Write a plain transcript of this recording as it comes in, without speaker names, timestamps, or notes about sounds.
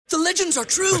The legends are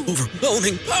true.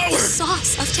 Overwhelming power!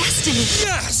 Sauce of destiny.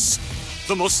 Yes!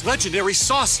 The most legendary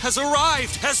sauce has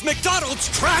arrived as McDonald's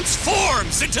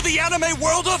transforms into the anime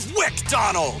world of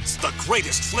WickDonald's. The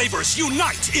greatest flavors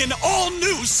unite in all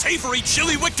new savory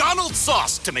chili McDonald's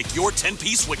sauce to make your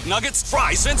 10-piece Wick Nuggets,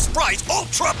 fries, and Sprite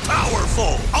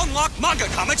ultra-powerful. Unlock manga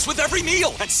comics with every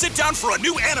meal and sit down for a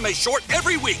new anime short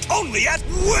every week only at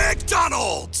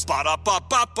WickDonald's.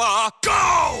 Ba-da-ba-ba-ba,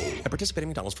 go! At participating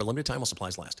McDonald's for a limited time while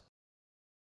supplies last.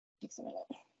 Takes a minute.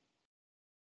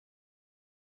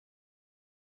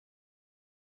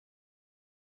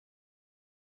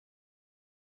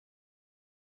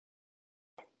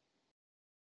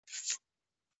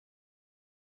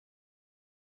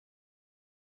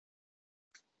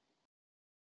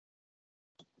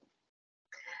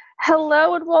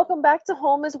 Hello and welcome back to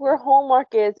Home is Where Hallmark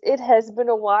is. It has been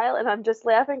a while and I'm just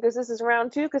laughing because this is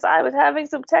round 2 because I was having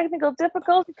some technical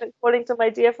difficulties according to my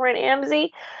dear friend Amzy.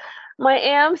 My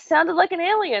Am sounded like an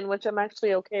alien, which I'm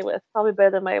actually okay with. Probably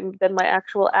better than my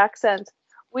actual accent.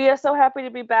 We are so happy to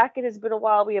be back. It has been a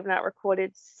while. We have not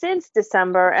recorded since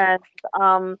December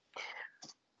and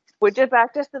we're just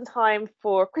back just in time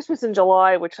for Christmas in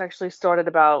July, which actually started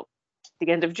about the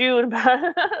end of June,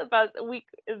 about a week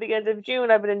at the end of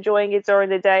June. I've been enjoying it during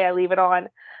the day. I leave it on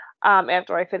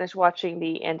after I finish watching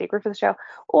the Andy Griffith Show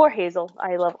or Hazel.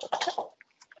 I love it.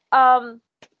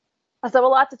 So a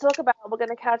lot to talk about. We're going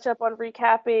to catch up on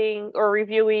recapping or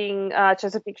reviewing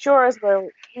Chesapeake Shores. We're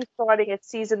starting at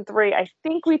season 3. I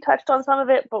think we touched on some of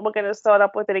it, but we're going to start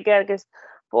up with it again because,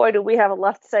 boy, do we have a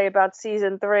lot to say about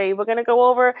season 3. We're going to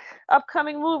go over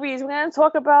upcoming movies. We're going to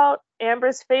talk about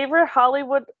Amber's favorite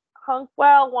Hollywood hunk.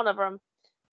 Well, one of them.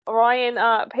 Ryan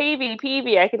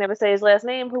Peavy, I can never say his last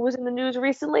name, who was in the news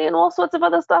recently, and all sorts of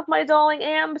other stuff. My darling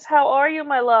Ambs, how are you,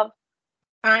 my love?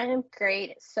 I am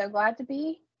great. So glad to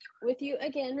be with you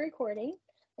again recording.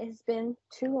 It's been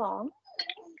too long.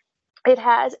 It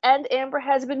has, and Amber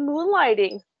has been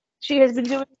moonlighting. She has been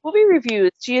doing movie reviews.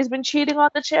 She has been cheating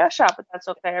on the chair shop, but that's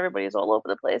okay. Everybody's all over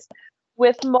the place.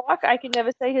 With Mark, I can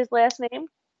never say his last name.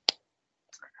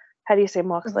 How do you say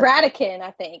Mark's last name? Radican,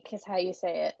 I think, is how you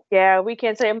say it. Yeah, we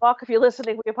can't say it. Mark, if you're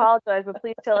listening, we apologize, but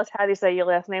please tell us how do you say your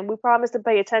last name. We promise to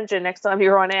pay attention next time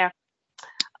you're on air.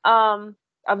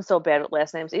 I'm so bad with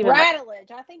last names. Even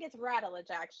Rattledge. I think it's Rattledge,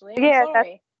 actually. Yeah,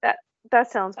 sorry.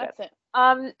 that sounds That's good.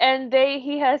 it. And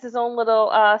he has his own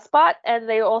little spot, and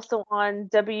they're also on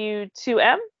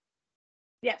W2M.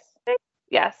 Yes.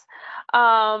 Yes.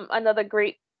 Another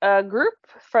great group,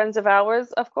 friends of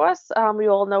ours, of course. We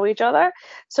all know each other.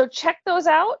 So check those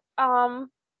out.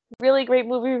 Really great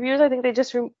movie reviews. I think they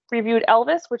just reviewed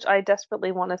Elvis, which I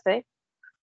desperately want to see.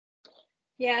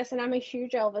 Yes, and I'm a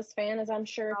huge Elvis fan, as I'm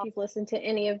sure if you've listened to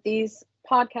any of these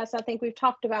podcasts, I think we've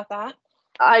talked about that.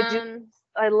 I do.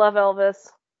 I love Elvis.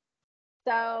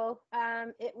 So I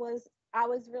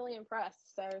was really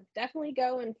impressed. So definitely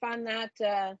go and find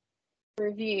that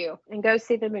review and go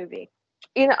see the movie.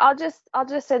 You know, I'll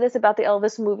just say this about the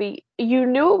Elvis movie. You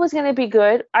knew it was going to be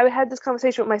good. I had this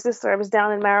conversation with my sister. I was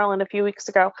down in Maryland a few weeks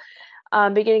ago,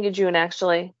 beginning of June,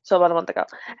 actually, so about a month ago.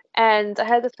 And I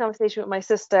had this conversation with my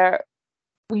sister.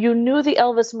 You knew the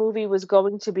Elvis movie was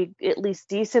going to be at least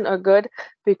decent or good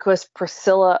because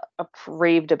Priscilla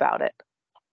raved about it.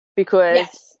 Because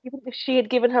even if she had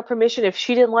given her permission, if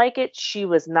she didn't like it, she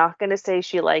was not going to say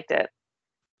she liked it.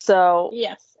 So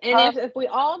yes, and if we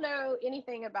all know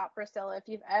anything about Priscilla, if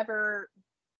you've ever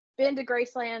been to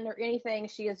Graceland or anything,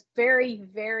 she is very,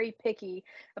 very picky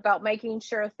about making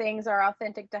sure things are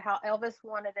authentic to how Elvis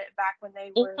wanted it back when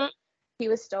he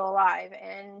was still alive.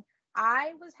 And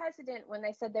I was hesitant when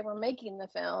they said they were making the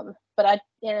film, but I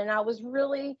was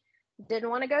really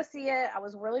didn't want to go see it. I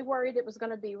was really worried it was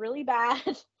going to be really bad.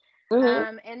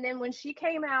 And then when she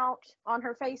came out on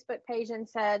her Facebook page and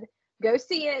said, "Go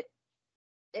see it.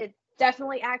 It's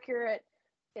definitely accurate.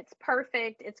 It's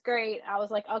perfect. It's great." I was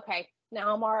like, okay,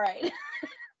 now I'm all right.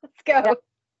 Let's go. Yeah.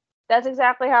 That's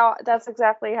exactly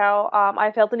how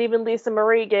I felt. And even Lisa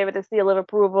Marie gave it a seal of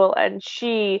approval. And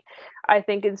she, I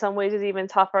think in some ways is even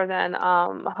tougher than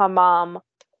her mom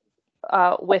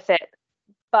with it.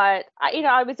 But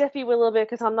I was iffy with a little bit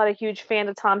because I'm not a huge fan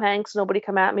of Tom Hanks. Nobody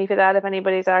come at me for that if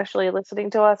anybody's actually listening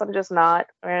to us. I'm just not,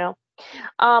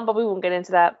 but we won't get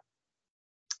into that.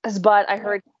 But I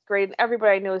heard it's great.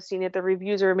 Everybody I know has seen it. The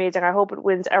reviews are amazing. I hope it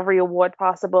wins every award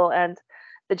possible. And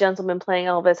the gentleman playing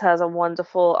Elvis has a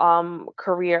wonderful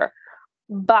career.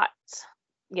 But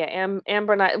yeah,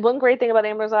 Amber and I. One great thing about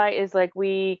Amber and I is like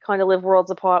we kind of live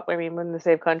worlds apart. I mean, we're in the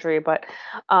same country, but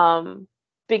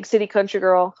big city country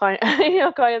girl kind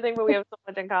kind of thing, but we have so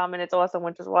much in common. It's awesome,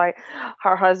 which is why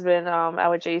her husband,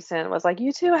 our Jason, was like,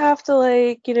 you two have to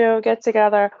like, get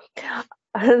together.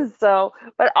 And so,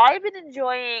 but I've been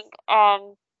enjoying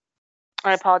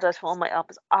I apologize for all my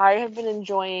uppers. I have been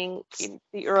enjoying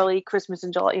the early Christmas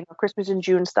and July, Christmas and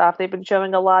June stuff. They've been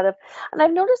showing a lot of, and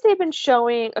I've noticed they've been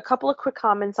showing a couple of quick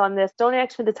comments on this. Don't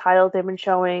ask me the titles they've been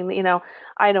showing.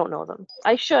 I don't know them.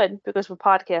 I should because we're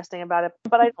podcasting about it,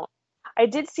 but I don't. I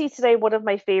did see today one of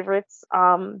my favorites,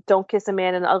 Don't Kiss a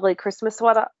Man in an Ugly Christmas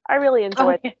Sweater. I really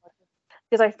enjoyed it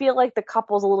because I feel like the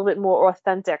couple's a little bit more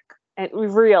authentic and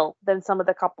real than some of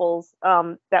the couples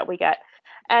that we get.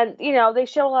 And they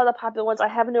show a lot of the popular ones. I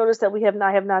have noticed that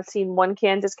I have not seen one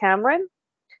Candace Cameron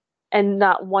and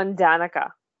not one Danica.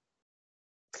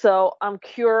 So I'm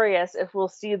curious if we'll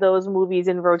see those movies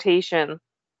in rotation.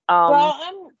 Well,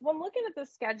 I'm looking at the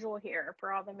schedule here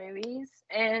for all the movies,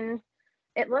 and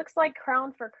it looks like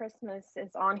Crown for Christmas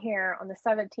is on here on the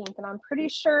 17th, and I'm pretty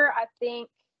sure I think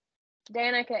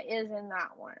Danica is in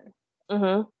that one.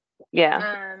 Mm-hmm.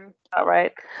 Yeah. All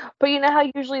right. But you know how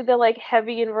usually they're like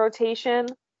heavy in rotation?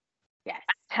 Yes.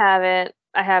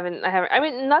 I haven't. I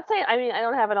mean, not saying. I mean, I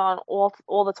don't have it on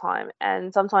all the time,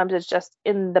 and sometimes it's just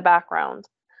in the background.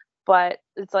 But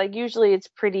it's like usually it's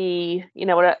pretty,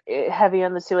 heavy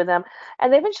on the two of them.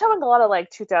 And they've been showing a lot of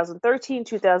like 2013,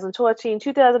 2014,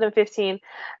 2015.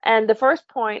 And the first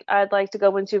point I'd like to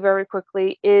go into very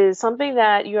quickly is something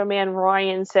that your man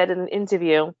Ryan said in an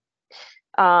interview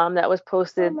that was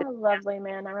posted. Oh, my lovely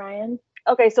man, Ryan.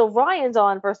 Okay, so Ryan's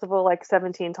on, first of all, like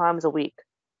 17 times a week,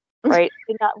 right?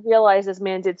 Did not realize this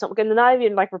man did something. And they're not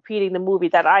even like repeating the movie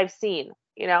that I've seen,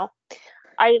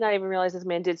 I did not even realize this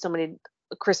man did so many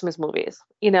Christmas movies,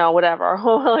 whatever,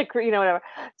 like, whatever.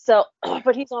 So,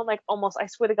 but he's on like almost, I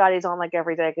swear to God, he's on like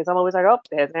every day because I'm always like, oh,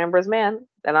 there's Amber's man.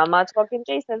 Then I'm not talking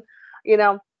Jason, He's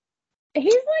like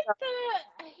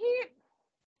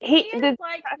he is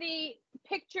like the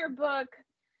picture book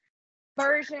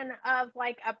version of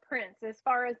like a prince as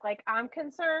far as like I'm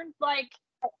concerned. Like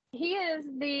he is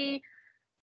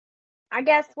I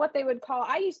guess what they would call,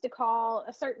 I used to call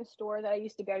a certain store that I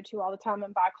used to go to all the time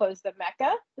and buy clothes, the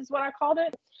Mecca is what I called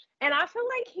it. And I feel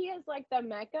like he is like the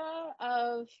Mecca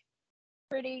of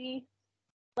pretty,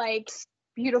 like,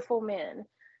 beautiful men.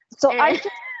 So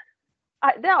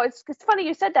no, it's funny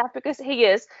you said that because he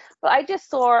is. But I just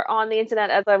saw on the internet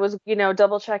as I was,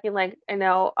 double checking, like,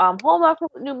 Hallmark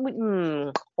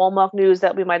news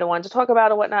that we might have wanted to talk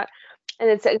about or whatnot. And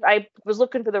it said, I was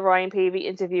looking for the Ryan Pavey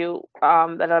interview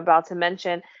that I'm about to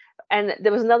mention. And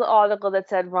there was another article that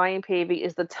said Ryan Pavey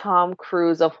is the Tom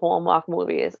Cruise of Hallmark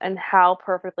movies, and how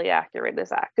perfectly accurate is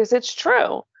that? Because it's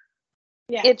true.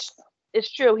 Yeah.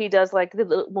 It's true. He does like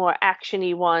the more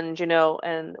actiony ones,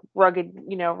 and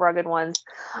rugged ones.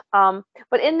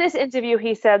 But in this interview,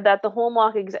 he said that the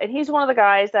Hallmark, and he's one of the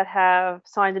guys that have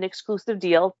signed an exclusive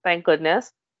deal, thank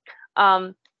goodness.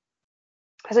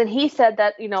 And he said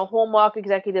that, Hallmark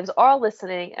executives are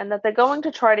listening and that they're going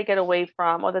to try to get away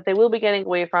from, or that they will be getting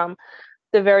away from,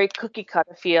 the very cookie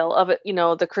cutter feel of it,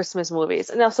 the Christmas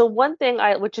movies. And now, so one thing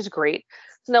which is great.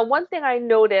 So now one thing I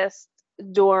noticed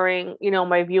during,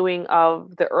 my viewing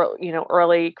of the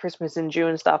early Christmas and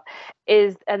June stuff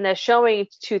is, and they're showing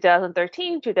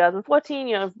 2013,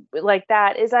 2014, like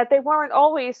that, is that they weren't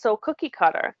always so cookie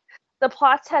cutter. The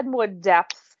plots had more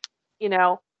depth,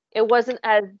 It wasn't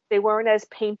they weren't as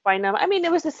paint by number. I mean,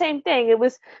 it was the same thing. It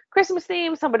was Christmas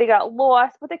theme. Somebody got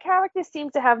lost, but the characters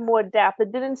seemed to have more depth.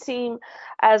 It didn't seem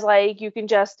as like you can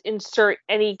just insert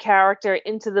any character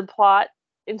into the plot,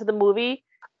 into the movie,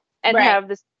 and have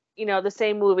this, the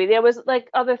same movie. There was like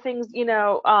other things,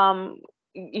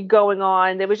 going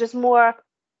on. There was just more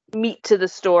meat to the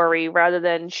story rather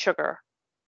than sugar.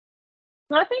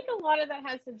 I think a lot of that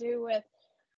has to do with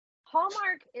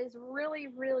Hallmark is really,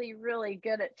 really, really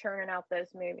good at churning out those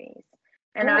movies.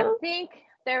 And I think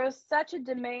there was such a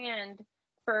demand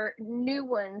for new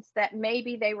ones that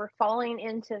maybe they were falling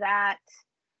into that,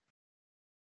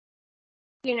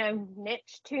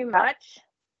 niche too much.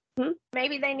 Mm-hmm.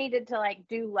 Maybe they needed to like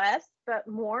do less, but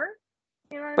more.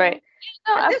 You know what I mean?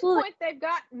 No, at absolutely. This point, they've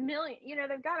got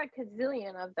they've got a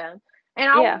gazillion of them. And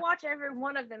I will watch every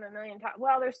one of them a million times.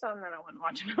 Well, there's some that I wouldn't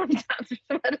watch a million times,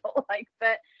 I don't like,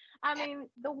 but I mean,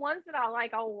 the ones that I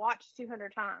like, I'll watch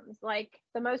 200 times. Like,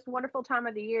 The Most Wonderful Time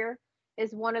of the Year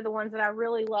is one of the ones that I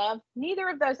really love. Neither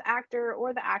of those actor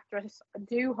or the actress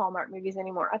do Hallmark movies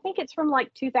anymore. I think it's from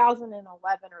like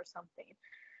 2011 or something.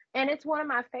 And it's one of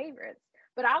my favorites.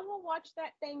 But I will watch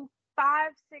that thing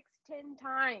 5, 6, 10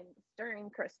 times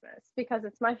during Christmas because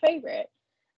it's my favorite.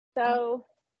 So,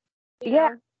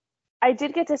 I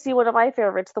did get to see one of my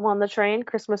favorites, the one on the train,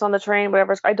 Christmas on the Train,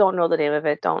 whatever. I don't know the name of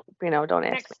it. Don't ask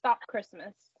Next me. Stop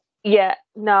Christmas. Yeah,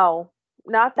 no,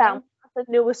 not that one. Not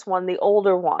the newest one, the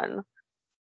older one.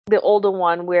 The older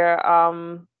one where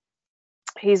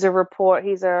he's a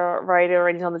writer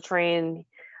and he's on the train.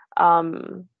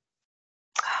 Can't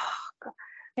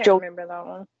remember that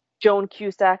one. Joan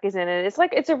Cusack is in it.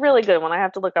 It's a really good one. I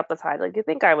have to look up the title. Like, you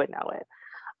think I would know it.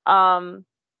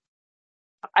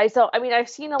 I've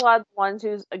seen a lot of ones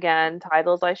whose, again,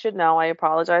 titles I should know. I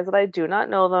apologize that I do not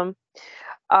know them.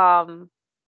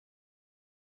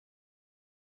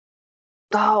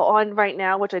 On right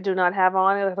now, which I do not have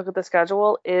on, I look at the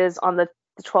schedule, is on the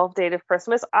 12th date of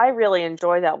Christmas. I really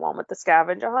enjoy that one with the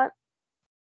scavenger hunt.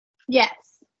 Yes.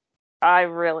 I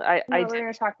really, I we're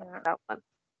going to talk about that one.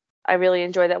 I really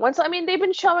enjoy that one. So, I mean, they've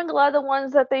been showing a lot of the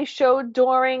ones that they showed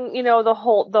during, the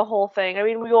whole thing. I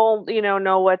mean, we all,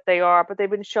 know what they are, but they've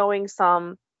been showing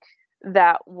some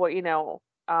that were,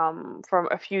 from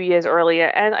a few years earlier.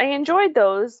 And I enjoyed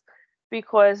those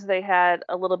because they had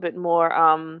a little bit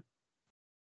more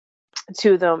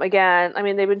to them. Again, I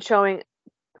mean, they've been showing,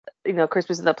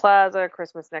 Christmas in the Plaza,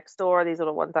 Christmas Next Door. These are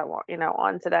the ones that were,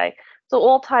 on today. So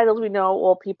all titles we know,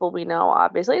 all people we know,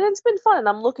 obviously. And it's been fun. And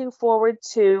I'm looking forward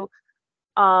to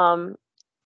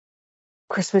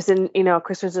Christmas in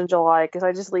July, because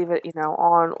I just leave it,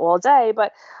 on all day.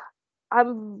 But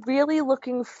I'm really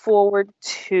looking forward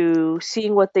to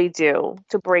seeing what they do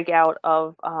to break out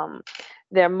of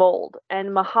their mold.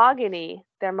 And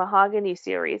their Mahogany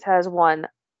series has one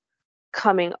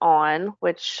coming on,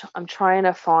 which I'm trying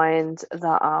to find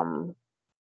the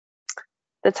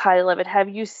title of it. Have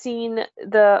you seen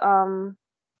the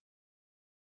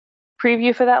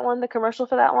preview for that one, the commercial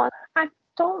for that one? I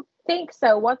don't think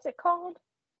so. What's it called?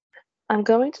 I'm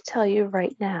going to tell you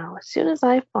right now, as soon as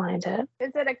I find it.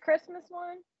 Is it a Christmas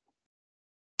one?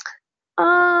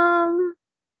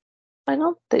 I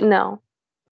don't think, no.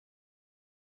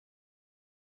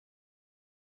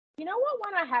 You know what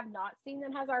one I have not seen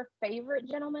that has our favorite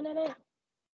gentleman in it?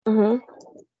 Mm-hmm.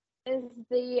 Is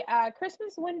the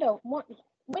Christmas window, what is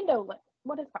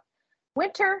it?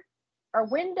 Winter or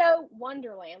Window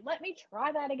Wonderland. Let me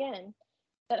try that again.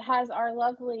 That has our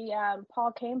lovely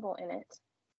Paul Campbell in it.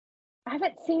 I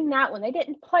haven't seen that one. They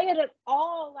didn't play it at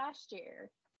all last year.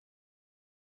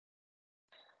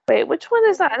 Wait, which one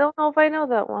is that? I don't know if I know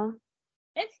that one.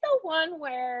 It's the one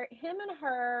where him and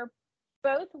her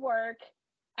both work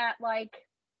at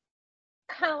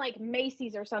kind of like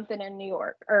Macy's or something in New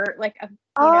York, or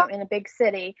in a big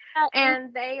city,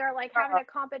 and they are having a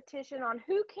competition on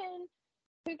who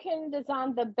can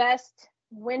design the best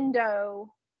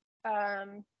window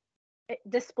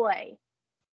display.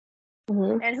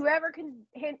 Mm-hmm. And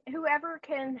whoever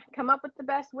can come up with the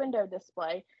best window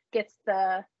display gets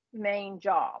the main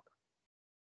job.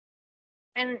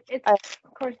 And it's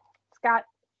of course it's got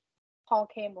Paul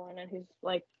Campbell in it, who's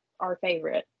our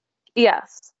favorite.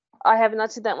 Yes. I have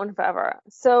not seen that one forever.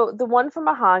 So the one from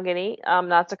Mahogany,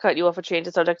 not to cut you off or change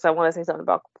the subject, because I want to say something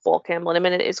about Paul Campbell in a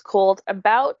minute, is called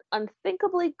About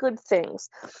Unthinkably Good Things.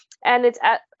 And it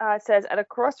says, at a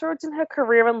crossroads in her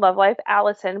career and love life,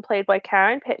 Allison, played by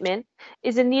Karen Pittman,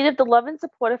 is in need of the love and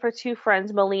support of her two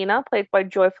friends, Melina, played by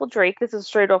Joyful Drake. This is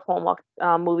straight off Hallmark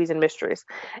Movies and Mysteries.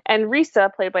 And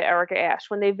Risa, played by Erica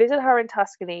Ash. When they visit her in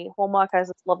Tuscany, Hallmark has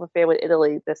this love affair with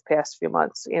Italy this past few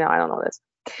months. I don't know this.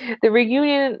 The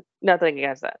reunion, nothing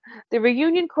against that. The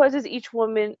reunion causes each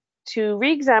woman to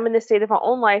re-examine the state of her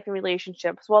own life and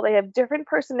relationships. While they have different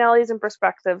personalities and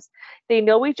perspectives, they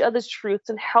know each other's truths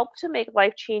and help to make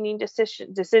life-changing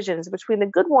decisions between the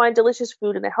good wine, delicious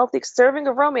food, and a healthy serving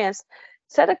of romance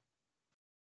set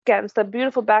against the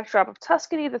beautiful backdrop of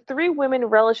Tuscany. The three women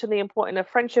relish in the importance of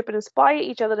friendship and inspire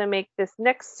each other to make this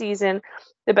next season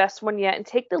the best one yet and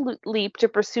take the leap to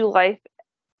pursue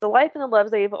the life and the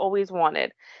loves they've always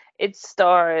wanted. It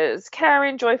stars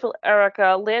Karen, Joyful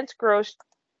Erica, Lance Gross,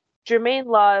 Jermaine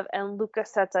Love, and Luca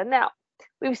Setta. Now,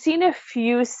 we've seen a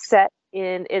few set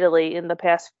in Italy in the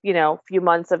past, few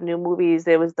months of new movies.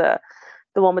 There was the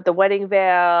one with the wedding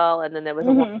veil, and then there was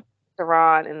the one with the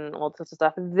restaurant and all sorts of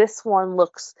stuff. And this one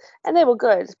looks, and they were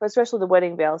good, but especially the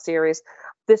wedding veil series.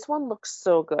 This one looks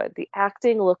so good. The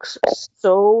acting looks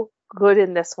so good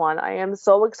in this one. I am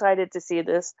so excited to see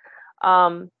this.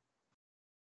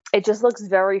 It just looks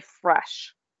very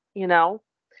fresh,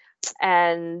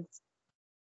 and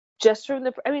just from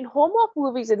Hallmark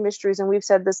Movies and Mysteries, and we've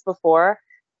said this before,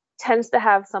 tends to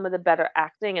have some of the better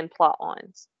acting and plot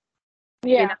lines.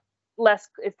 Yeah.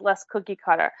 It's less cookie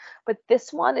cutter. But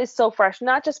this one is so fresh,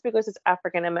 not just because it's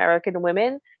African American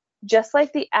women, just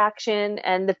like the action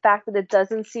and the fact that it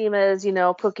doesn't seem as,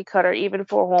 cookie cutter, even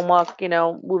for Hallmark,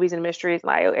 movies and mysteries.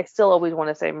 And I still always want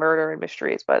to say murder and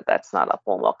mysteries, but that's not up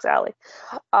Hallmark's alley.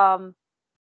 That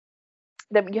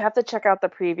you have to check out the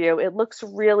preview. It looks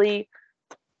really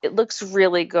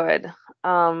good.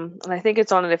 And I think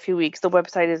it's on in a few weeks. The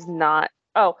website is not.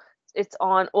 Oh, it's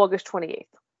on August 28th.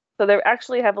 So they're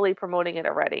actually heavily promoting it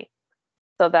already.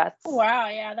 So that's wow,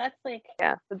 yeah, that's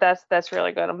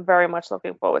really good. I'm very much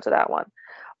looking forward to that one.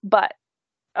 But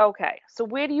okay, so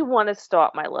where do you want to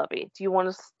start, my lovey? Do you want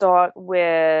to start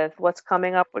with what's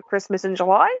coming up with Christmas in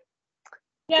July?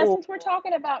 Yeah, since we're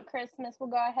talking about Christmas, we'll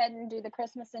go ahead and do the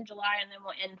Christmas in July, and then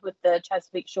we'll end with the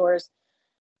Chesapeake Shores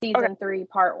season 3,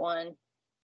 part 1.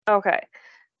 Okay,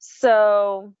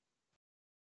 so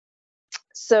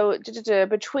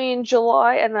between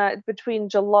July,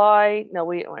 no,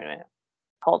 wait a minute.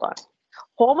 Hold on.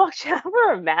 Hallmark Channel,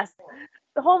 we're a mess.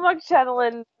 The Hallmark Channel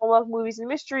and Hallmark Movies and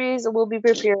Mysteries will be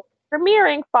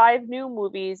premiering 5 new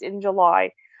movies in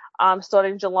July,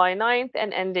 starting July 9th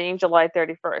and ending July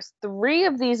 31st. 3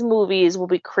 of these movies will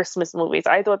be Christmas movies.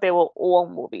 I thought they were all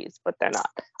movies, but they're not.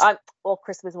 All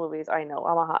Christmas movies, I know.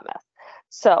 I'm a hot mess.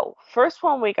 So, first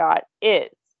one we got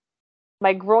is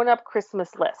My Grown-Up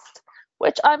Christmas List,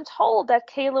 which I'm told that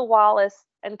Kayla Wallace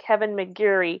and Kevin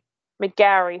McGarry,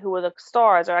 who are the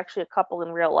stars, are actually a couple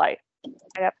in real life.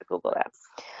 I have to Google that.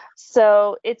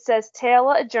 So it says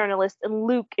Taylor, a journalist, and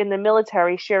Luke in the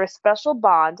military share a special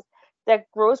bond that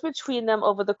grows between them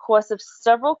over the course of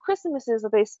several Christmases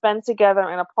that they spend together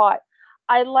and apart.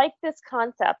 I like this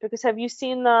concept because have you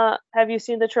seen the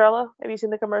trailer? Have you seen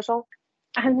the commercial?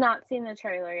 I have not seen the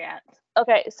trailer yet.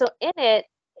 Okay, so in it,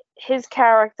 his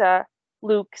character,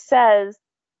 Luke, says,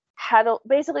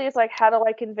 it's like, how do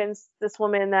I convince this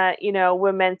woman that,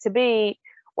 we're meant to be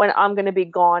when I'm going to be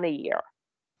gone a year?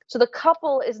 So the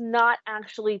couple is not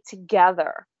actually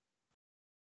together.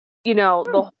 The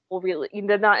whole really,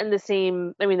 they're not in the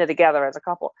same, they're together as a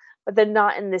couple, but they're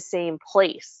not in the same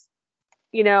place.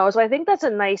 So I think that's a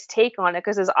nice take on it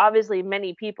because there's obviously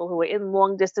many people who are in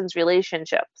long distance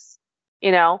relationships,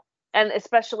 and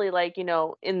especially like, in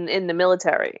the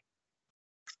military.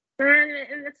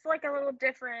 And it's like a little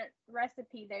different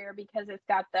recipe there because it's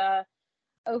got the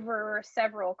over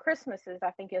several Christmases, I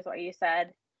think is what you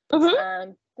said.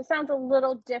 Mm-hmm. This sounds a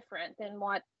little different than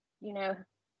what,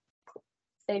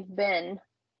 they've been.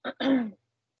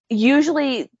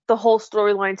 Usually the whole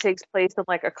storyline takes place in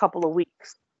like a couple of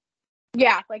weeks.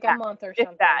 Yeah, like a month or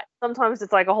something. That. Sometimes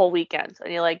it's like a whole weekend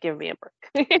and you're like, give me a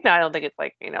break. I don't think it's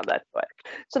like, that's what.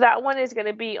 So that one is going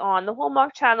to be on the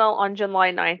Hallmark Channel on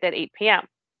July 9th at 8 p.m.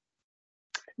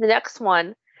 The next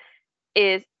one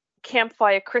is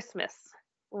Campfire Christmas.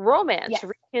 Romance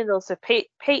rekindles for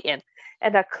Peyton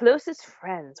and her closest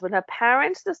friends when her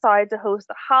parents decide to host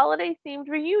a holiday-themed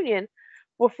reunion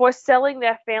before selling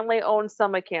their family-owned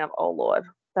summer camp. Oh, Lord.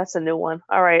 That's a new one.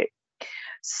 All right.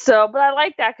 So, but I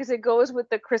like that because it goes with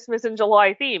the Christmas in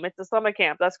July theme. It's a summer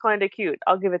camp. That's kind of cute.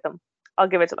 I'll give it to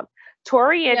them.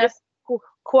 Tori Anderson,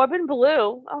 Corbin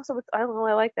Blue. Oh, so I don't know.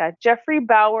 I like that. Jeffrey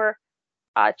Bauer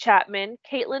Chapman,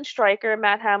 Caitlin Stryker,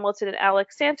 Matt Hamilton, and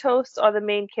Alex Santos are the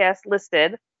main cast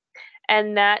listed.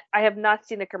 And that I have not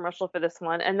seen a commercial for this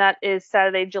one. And that is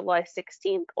Saturday, July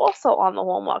 16th, also on the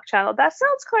Hallmark Channel. That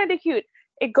sounds kind of cute.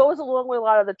 It goes along with a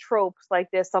lot of the tropes, like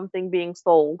there's something being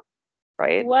sold,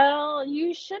 right? Well,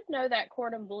 you should know that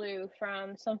Corbin Blue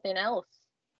from something else.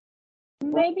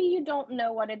 Maybe you don't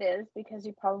know what it is because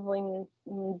you probably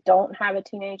don't have a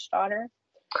teenage daughter.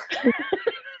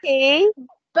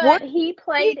 But he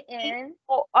played in.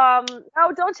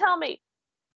 No, don't tell me.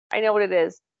 I know what it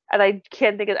is, and I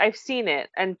can't think of. I've seen it,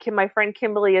 and my friend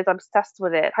Kimberly is obsessed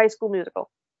with it. High School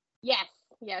Musical. Yes.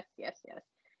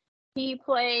 He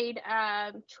played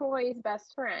Troy's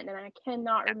best friend, and I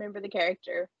cannot remember the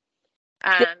character.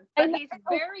 But he's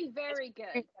very, very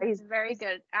good. He's a very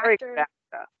good actor.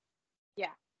 Yeah.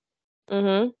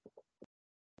 Mm-hmm.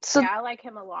 So yeah, I like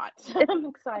him a lot. I'm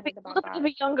excited about that.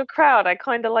 A younger crowd. I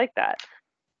kind of like that.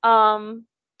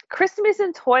 Christmas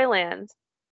in Toyland.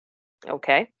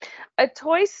 Okay. A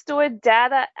toy store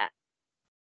data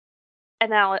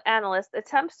analyst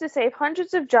attempts to save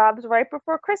hundreds of jobs right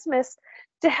before Christmas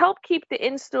to help keep the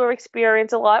in-store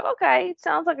experience alive. Okay, it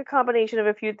sounds like a combination of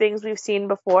a few things we've seen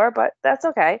before, but that's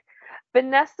okay.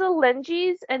 Vanessa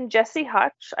Lenges and Jesse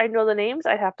Hutch. I know the names.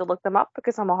 I'd have to look them up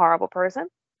because I'm a horrible person.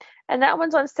 And that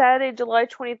one's on Saturday, July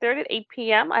 23rd at 8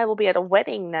 p.m. I will be at a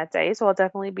wedding that day, so I'll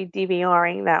definitely be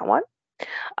DVRing that one.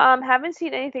 Haven't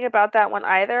seen anything about that one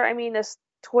either. I mean, this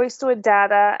toy store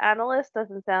data analyst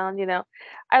doesn't sound,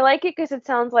 I like it because it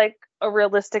sounds like a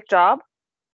realistic job.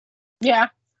 Yeah.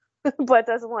 but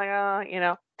doesn't like, I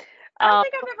don't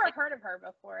think I've ever heard of her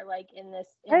before, like in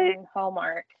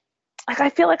Hallmark. Like, I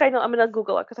feel like I know. I'm gonna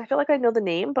Google it because I feel like I know the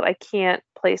name, but I can't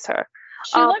place her.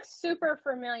 She looks super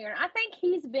familiar. I think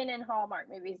he's been in Hallmark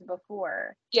movies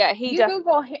before. Yeah,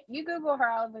 Google him. You Google her.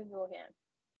 I'll Google him.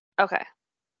 Okay.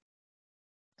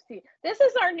 See, this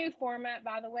is our new format,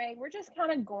 by the way. We're just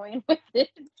kind of going with it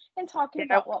and talking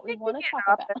about what we want to talk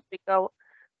about. As we go.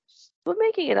 We're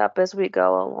making it up as we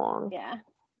go along. Yeah.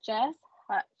 Jess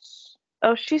Hutch.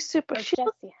 Oh, she's super. She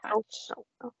Jessie Hutch.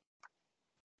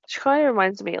 She kind of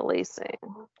reminds me of Lacey.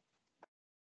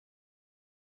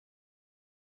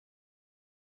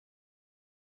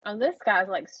 Oh, this guy's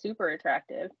like super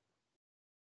attractive.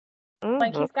 Mm-hmm.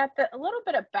 Like he's got a little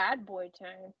bit of bad boy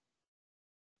tone.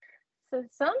 So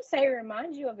some say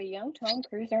reminds you of a young Tom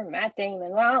Cruise or Matt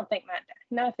Damon. Well, I don't think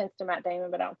no offense to Matt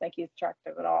Damon, but I don't think he's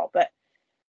attractive at all. But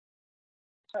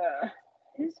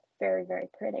he's very, very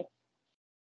pretty.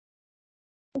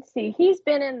 Let's see. He's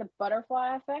been in The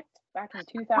Butterfly Effect back in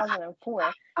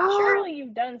 2004. Surely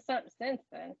you've done something since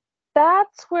then.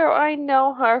 That's where I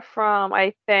know her from,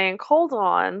 I think. Hold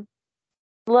on.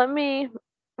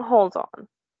 Hold on.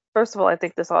 First of all, I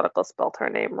think this article spelled her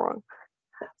name wrong.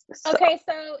 Okay,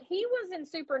 so he was in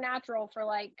Supernatural for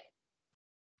like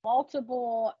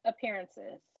multiple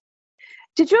appearances.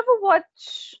 Did you ever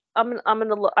watch? I'm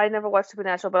gonna look. I never watched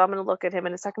Supernatural, but I'm gonna look at him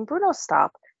in a second. Bruno,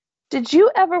 stop. Did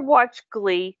you ever watch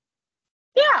Glee?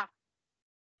 Yeah.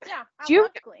 Yeah, I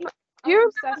love Glee.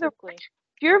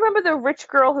 Do you remember the rich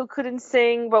girl who couldn't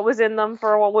sing but was in them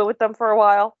with them for a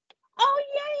while? Oh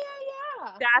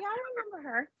yeah. Yeah, I remember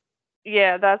her.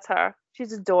 Yeah, that's her.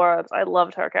 She's adorable. I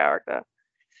loved her character.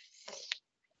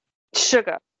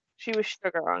 Sugar. She was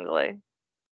Sugar on Glee.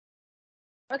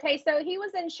 Okay, so he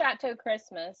was in Chateau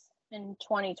Christmas in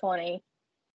 2020.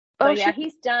 So yeah,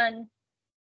 he's done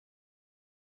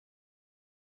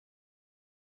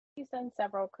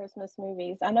several Christmas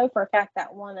movies. I know for a fact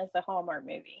that one is a Hallmark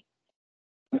movie.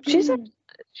 She's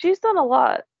done a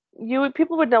lot.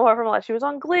 People would know her from a lot. She was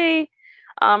on Glee,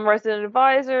 Resident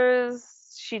Advisors.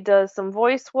 She does some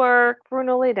voice work.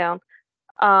 Bruno, lay down.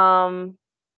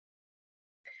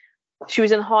 She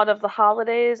was in Heart of the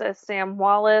Holidays as Sam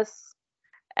Wallace.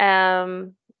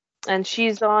 And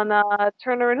she's on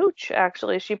Turner and Hooch,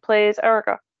 actually. She plays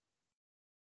Erica.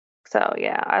 So,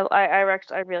 yeah,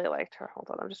 I really liked her. Hold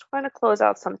on. I'm just trying to close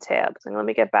out some tabs. And let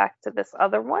me get back to this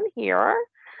other one here.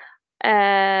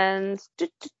 And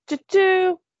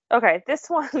okay, this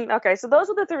one. Okay, so those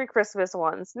are the 3 Christmas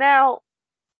ones. Now,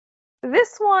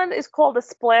 this one is called A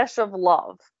Splash of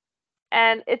Love.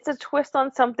 And it's a twist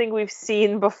on something we've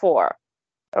seen before.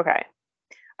 Okay.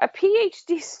 A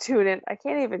PhD student, I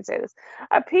can't even say this.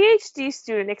 A PhD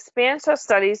student expands her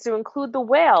studies to include the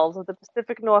whales of the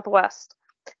Pacific Northwest.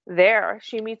 There,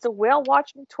 she meets a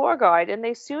whale-watching tour guide, and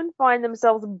they soon find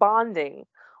themselves bonding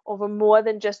over more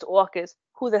than just orcas.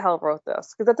 Who the hell wrote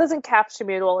this? Because that doesn't capture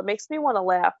me at all. It makes me want to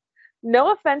laugh.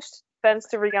 No offense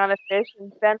to Rihanna Fish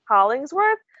and Ben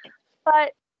Hollingsworth,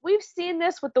 but we've seen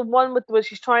this with the one where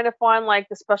she's trying to find like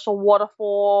the special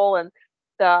waterfall, and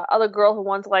the other girl who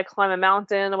wants to like climb a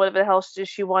mountain or whatever the hell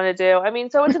she want to do. I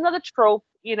mean, so it's another trope,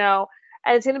 and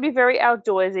it's going to be very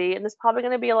outdoorsy, and there's probably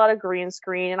going to be a lot of green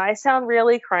screen, and I sound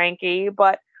really cranky,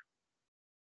 but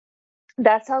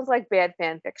that sounds like bad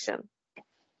fan fiction.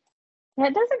 Yeah,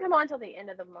 it doesn't come on until the end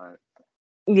of the month.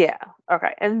 Yeah,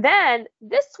 okay. And then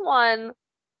this one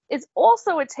is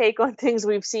also a take on things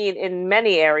we've seen in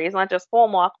many areas, not just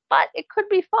Hallmark, but it could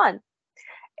be fun.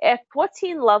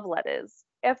 14 Love Letters.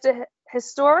 After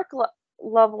historic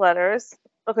love letters,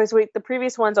 okay, so the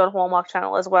previous one's on Hallmark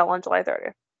Channel as well on July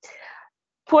 30th.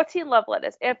 14 Love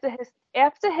Letters.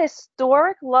 After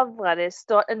historic love letters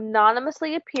start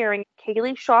anonymously appearing in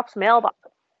Kaylee Sharp's mailbox,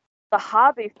 the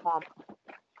hobby farmer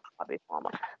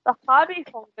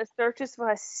searches for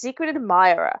her secret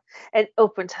admirer and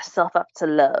opens herself up to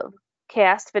love.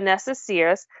 Cast Vanessa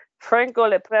Sears, Franco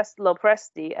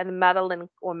Lopresti, and Madeline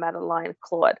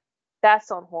Claude.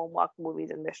 That's on Hallmark Movies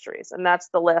and Mysteries, and that's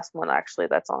the last one actually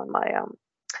that's on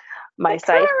my site. It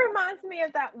kind of reminds me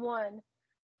of that one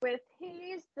with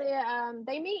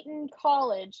they meet in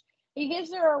college. He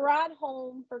gives her a ride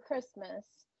home for Christmas.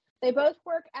 They both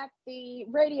work at the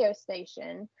radio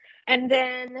station, and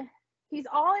then he's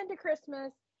all into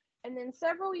Christmas, and then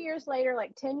several years later,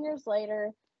 like 10 years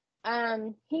later,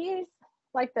 he's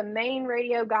like the main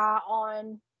radio guy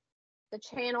on the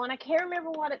channel, and I can't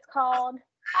remember what it's called.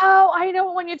 Oh, I know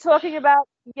what one you're talking about.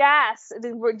 Yes,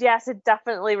 it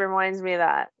definitely reminds me of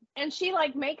that. And she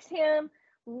like makes him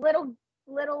little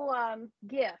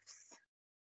gifts.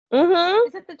 Mm-hmm.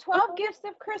 Is it the 12 Gifts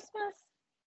of Christmas?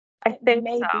 I think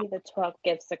maybe so. the 12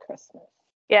 Gifts of Christmas.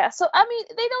 Yeah, so I mean,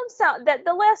 they don't sound that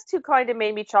the last two kind of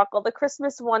made me chuckle. The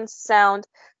Christmas ones sound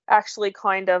actually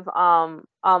kind of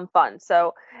fun.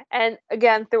 So, and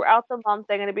again, throughout the month,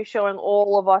 they're going to be showing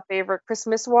all of our favorite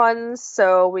Christmas ones,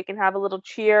 so we can have a little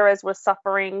cheer as we're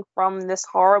suffering from this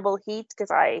horrible heat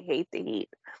because I hate the heat.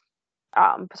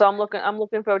 So I'm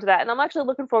looking forward to that, and I'm actually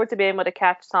looking forward to being able to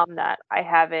catch some that I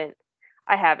haven't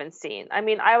seen. I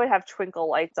mean, I would have twinkle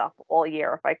lights up all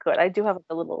year if I could. I do have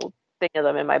a little thing of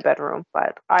them in my bedroom,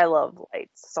 but I love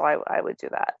lights, so I would do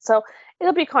that. So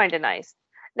it'll be kind of nice.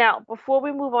 Now, before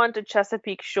we move on to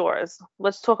Chesapeake Shores,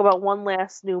 let's talk about one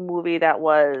last new movie that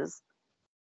was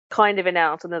kind of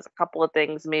announced, and there's a couple of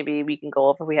things maybe we can go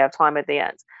over if we have time at the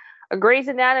end. A Grey's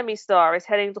Anatomy star is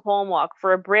heading to Hallmark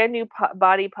for a brand new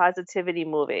body positivity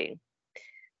movie.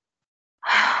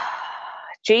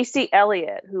 J.C.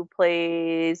 Elliott, who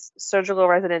plays surgical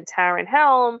resident Taryn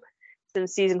Helm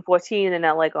since season 14 and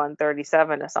now like on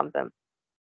 37 or something,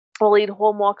 will lead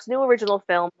Hallmark's new original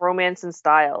film, Romance in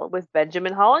Style, with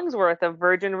Benjamin Hollingsworth of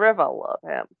Virgin River. Love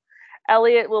him.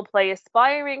 Elliott will play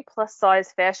aspiring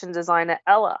plus-size fashion designer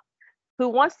Ella, who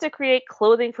wants to create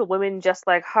clothing for women just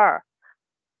like her,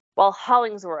 while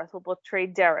Hollingsworth will portray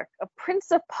Derek, a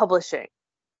prince of publishing.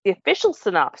 The official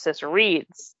synopsis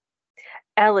reads,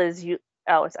 Ella's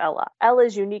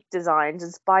unique designs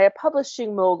inspire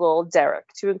publishing mogul Derek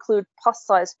to include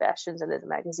plus-size fashions in his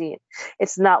magazine.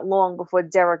 It's not long before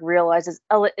Derek realizes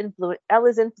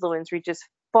Ella's influence reaches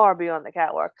far beyond the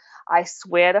catwalk. I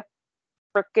swear to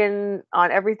frickin'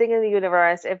 on everything in the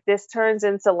universe, if this turns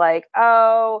into like,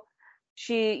 oh,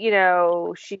 first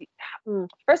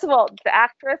of all, the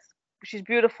actress, she's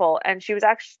beautiful, and she's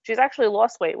actually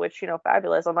lost weight, which,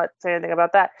 fabulous. I'm not saying anything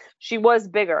about that. She was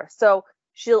bigger, so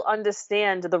she'll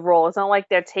understand the role. It's not like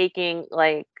they're taking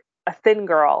like a thin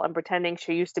girl and pretending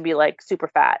she used to be like super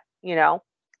fat,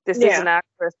 This is an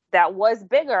actress that was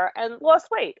bigger and lost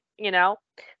weight,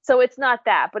 So it's not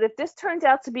that. But if this turns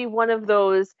out to be one of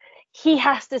those, he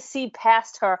has to see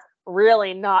past her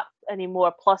really not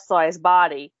anymore plus size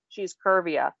body. She's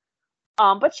curvier.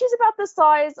 But she's about the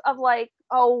size of like,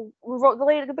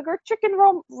 the chicken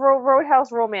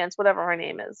Roadhouse Romance, whatever her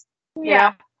name is.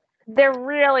 Yeah. They're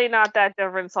really not that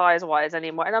different size-wise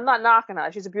anymore. And I'm not knocking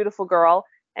her. She's a beautiful girl,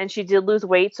 and she did lose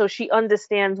weight, so she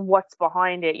understands what's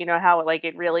behind it, how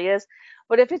it really is.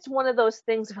 But if it's one of those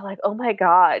things where like, oh my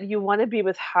God, you want to be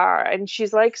with her, and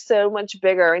she's like so much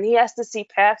bigger, and he has to see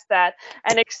past that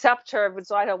and accept her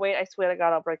beside her weight, I swear to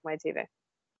God, I'll break my TV.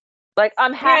 Like,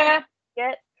 I'm happy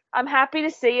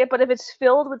to see it, but if it's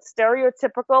filled with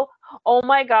stereotypical, oh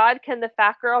my God, can the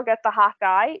fat girl get the hot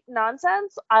guy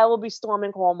nonsense, I will be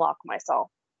storming Hallmark myself.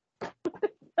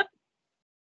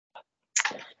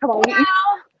 Come on,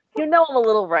 I'm a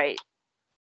little right.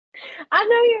 I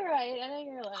know you're right.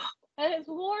 And it's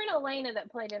Lauren Elena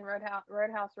that played in Roadhouse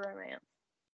Romance.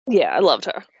 Yeah, I loved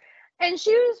her. And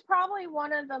she was probably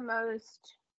one of the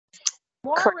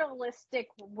more realistic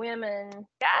women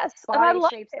body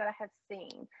shapes that I have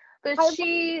seen. But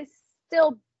she's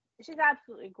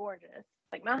absolutely gorgeous.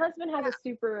 Like, my husband has a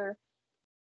super,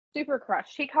 super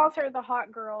crush. He calls her the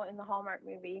hot girl in the Hallmark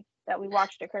movie that we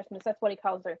watched at Christmas. That's what he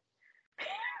calls her.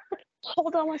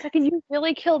 Hold on one second. You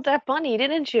really killed that bunny,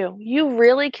 didn't you? You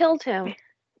really killed him.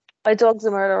 My dog's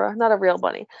a murderer, not a real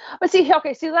bunny. But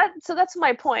that's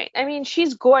my point. I mean,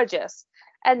 she's gorgeous.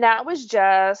 And that was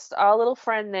just our little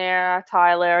friend there,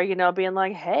 Tyler, being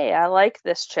like, hey, I like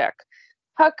this chick.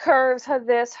 Her curves, her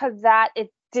this, her that,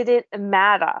 it didn't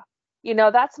matter.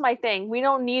 That's my thing. We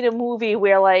don't need a movie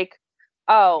where like,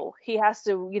 oh, he has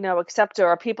to, accept her,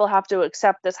 or people have to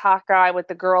accept this hot guy with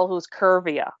the girl who's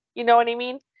curvier. You know what I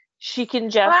mean? She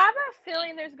can just... Well, I have a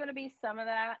feeling there's going to be some of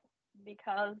that,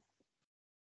 because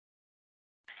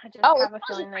I just have a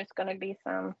feeling there's going to be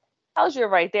some... Tells you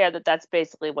right there that's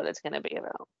basically what it's going to be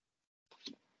about.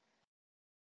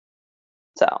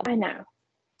 So I know.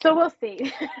 So we'll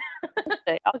see.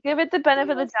 I'll give it the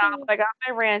benefit of the doubt. I got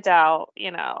my rant out,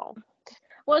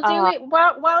 Well,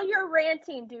 while you're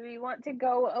ranting, do we want to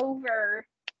go over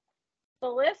the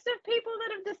list of people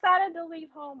that have decided to leave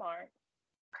Hallmark?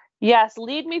 Yes,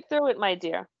 lead me through it, my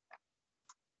dear.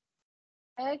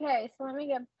 Okay, so let me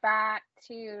get back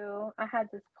to... I had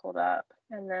this pulled up,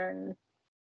 and then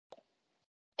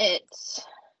it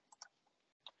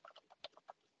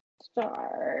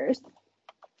stars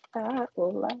that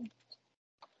left.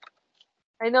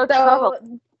 I know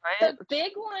trouble, right? The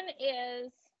big one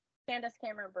is Candace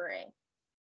Cameron Bure.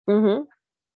 Mm-hmm.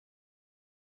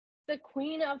 The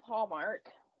queen of Hallmark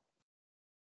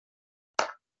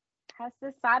has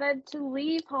decided to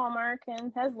leave Hallmark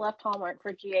and has left Hallmark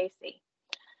for GAC.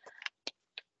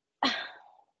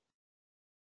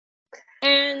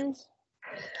 And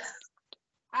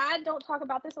I don't talk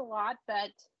about this a lot,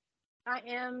 but I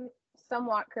am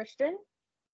somewhat Christian.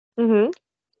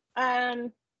 Mm-hmm.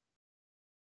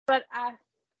 But I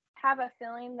have a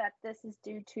feeling that this is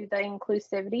due to the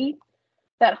inclusivity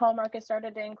that Hallmark has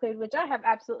started to include, which I have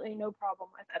absolutely no problem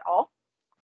with at all.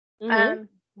 Mm-hmm.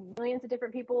 Millions of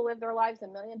different people live their lives a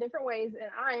million different ways,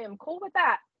 and I am cool with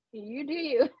that. You do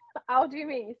you. I'll do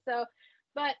me. So,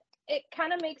 but it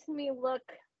kind of makes me look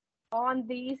on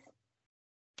these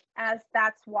as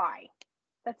that's why.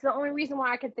 That's the only reason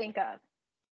why I could think of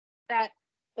that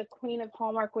the Queen of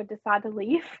Hallmark would decide to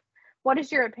leave. What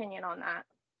is your opinion on that?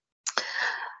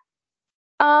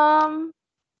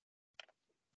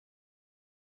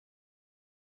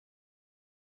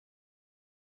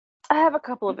 I have a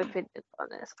couple of opinions on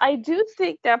this. I do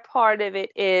think that part of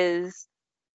it is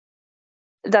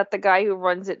that the guy who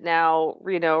runs it now,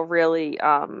 really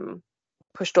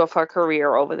pushed off her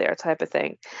career over there type of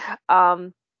thing.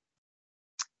 I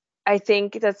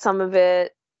think that some of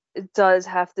it does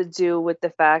have to do with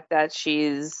the fact that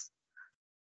she's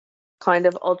kind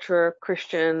of ultra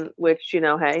Christian, which,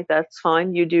 hey, that's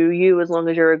fine. You do you as long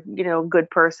as you're a, good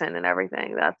person and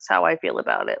everything. That's how I feel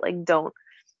about it. Like, don't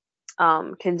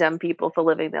condemn people for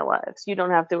living their lives. You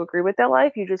don't have to agree with their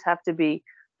life. You just have to be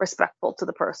respectful to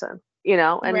the person,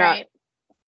 and right.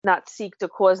 not seek to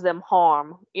cause them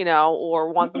harm,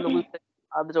 or want them to lose their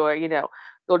jobs or,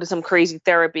 go to some crazy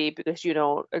therapy because you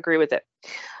don't agree with it.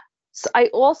 So I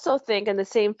also think, and the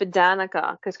same for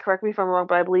Danica, because correct me if I'm wrong,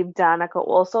 but I believe Danica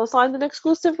also signed an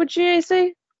exclusive with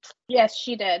GAC. Yes,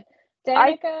 she did.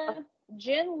 Danica,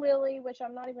 Jen Lilly, which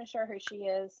I'm not even sure who she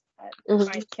is. It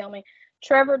might kill me.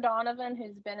 Trevor Donovan,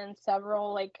 who's been in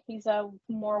several, he's a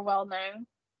more well-known.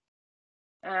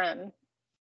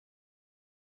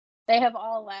 They have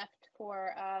all left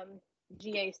for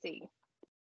GAC.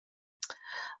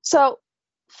 So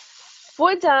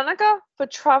for Danica, for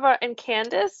Trevor and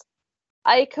Candace,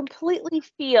 I completely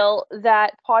feel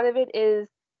that part of it is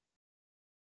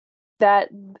that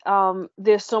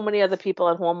there's so many other people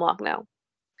at Hallmark now.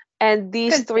 And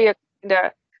these three are kind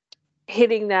of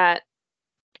hitting that,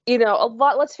 a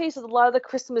lot, let's face it, a lot of the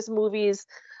Christmas movies,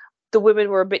 the women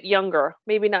were a bit younger.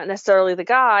 Maybe not necessarily the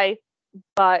guy,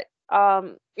 but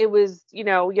it was,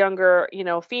 younger,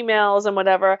 females and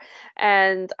whatever.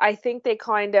 And I think they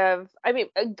kind of,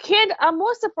 I'm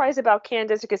more surprised about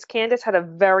Candace because Candace had a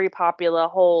very popular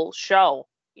whole show,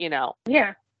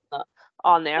 Yeah.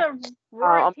 On there. The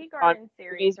Roy Teagarden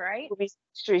series, right? Movies,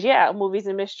 mysteries, yeah, movies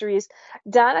and mysteries.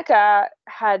 Danica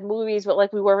had movies,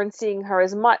 but we weren't seeing her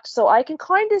as much. So I can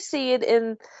kind of see it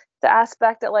in the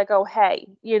aspect that oh, hey,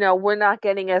 we're not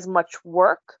getting as much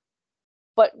work.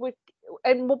 But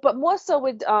but more so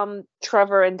with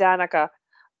Trevor and Danica.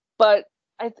 But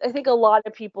I think a lot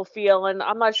of people feel, and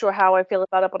I'm not sure how I feel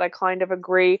about it, but I kind of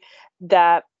agree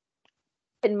that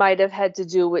it might have had to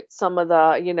do with some of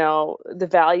the, the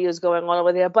values going on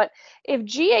over there. But if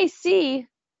GAC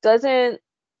doesn't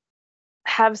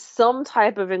have some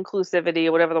type of inclusivity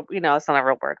or whatever, it's not a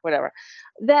real word, whatever,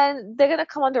 then they're going to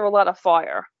come under a lot of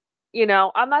fire.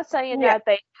 I'm not saying that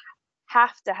they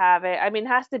have to have it. It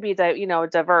has to be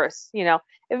diverse. If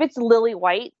it's Lily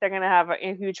White, they're going to have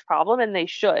a huge problem, and they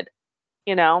should,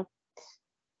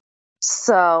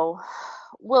 So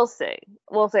we'll see.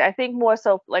 I think more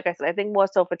so, like I said,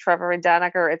 for Trevor and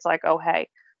Danica, it's oh, hey,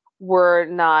 we're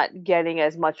not getting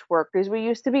as much work as we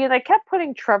used to be. And I kept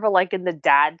putting Trevor in the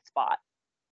dad spot.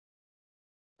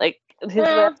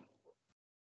 His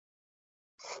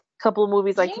couple of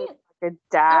movies, he's a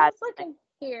dad. I was looking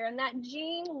here, and that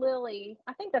Jean Lilly,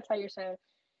 I think that's how you're saying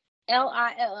it,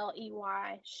 Lilley.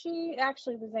 She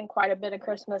actually was in quite a bit of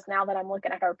Christmas now that I'm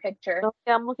looking at her picture. Oh,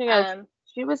 yeah, I'm looking at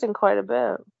she was in quite a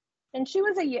bit. And she's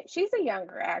a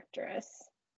younger actress.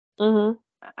 Mm-hmm.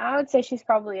 I would say she's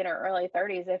probably in her early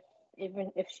 30s,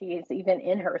 if she is even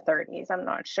in her 30s. I'm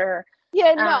not sure.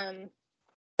 Yeah, no.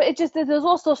 But it just, there's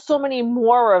also so many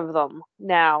more of them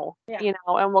now, and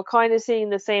we're kind of seeing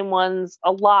the same ones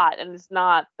a lot, and it's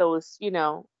not those,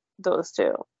 those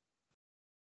two.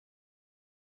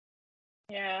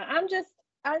 Yeah,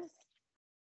 I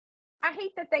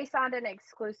hate that they signed an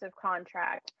exclusive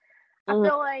contract. I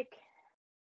feel like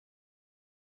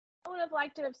I would have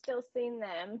liked to have still seen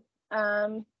them.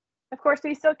 Of course,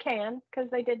 we still can because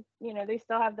they did, they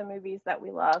still have the movies that we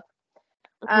love.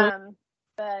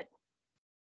 But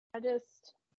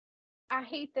I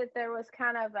hate that there was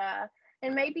kind of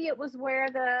and maybe it was where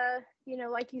the,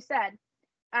 like you said,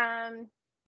 what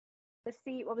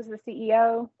was the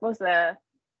CEO? It was the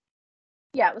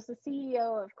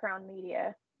CEO of Crown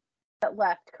Media that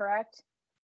left, correct?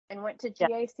 And went to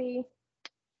GAC.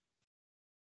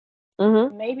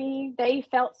 Mm-hmm. Maybe they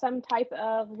felt some type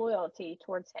of loyalty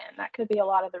towards him. That could be a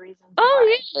lot of the reasons Oh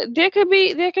why. yeah, there could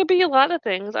be a lot of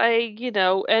things.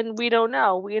 And we don't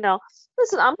know.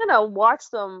 Listen, I'm gonna watch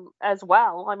them as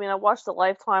well. I mean, I watched the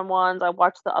Lifetime ones, I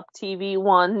watched the Up TV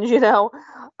ones, and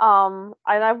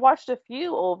I've watched a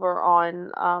few over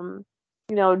on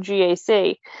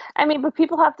GAC. I mean, but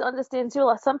people have to understand too.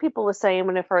 Like some people were saying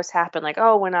when it first happened, like,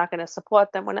 oh, we're not going to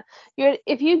support them.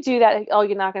 If you do that, oh,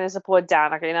 you're not going to support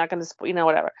Danica, you're not going to support,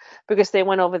 whatever, because they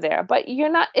went over there. But you're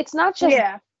not. It's not just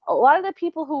a lot of the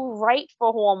people who write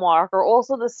for Hallmark are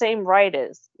also the same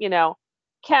writers. Yeah,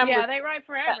 they write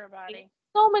for everybody.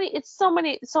 So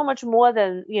much more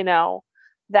than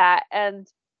that, and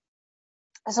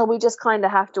so we just kind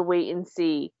of have to wait and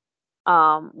see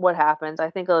what happens. I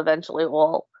think eventually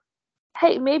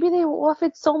hey, maybe they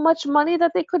offered so much money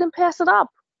that they couldn't pass it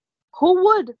up. Who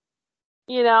would?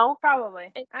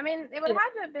 Probably. I mean, it would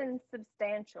have to have been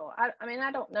substantial. I mean,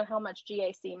 I don't know how much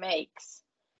GAC makes.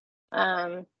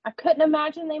 I couldn't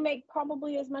imagine they make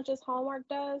probably as much as Hallmark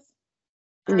does.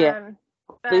 Yeah.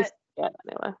 But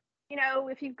anyway.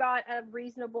 If you've got a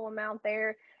reasonable amount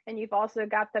there, and you've also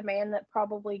got the man that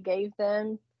probably gave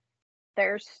them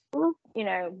their,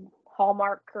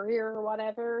 Hallmark career or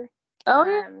whatever. Oh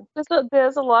yeah,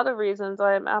 there's a lot of reasons.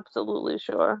 I am absolutely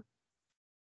sure.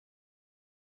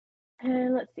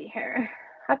 And let's see here.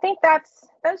 I think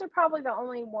those are probably the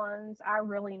only ones I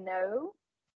really know.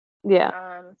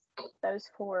 Yeah. Those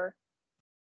 4.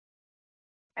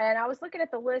 And I was looking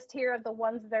at the list here of the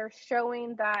ones they're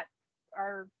showing that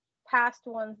are past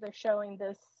ones they're showing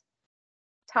this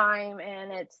time,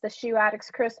 and it's the Shoe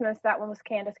Addicts Christmas. That one was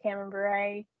Candace Cameron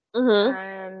Bure.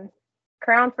 Mm-hmm.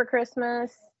 Crown for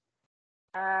Christmas.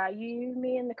 You,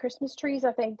 Me, and the Christmas Trees.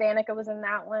 I think Danica was in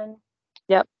that one.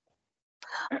 Yep.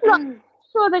 I'm not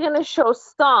sure they're going to show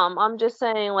some. I'm just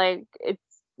saying, like,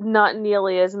 it's not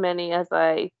nearly as many as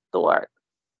I thought.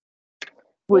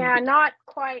 Yeah, not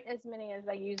quite as many as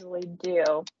they usually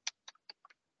do.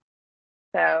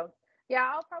 So,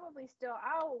 yeah,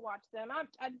 I'll watch them.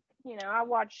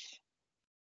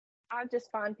 I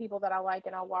just find people that I like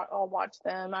and I'll watch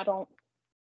them. I don't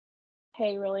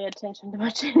pay really attention to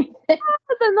much anything.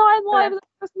 The 9 Lives of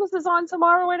Christmas is on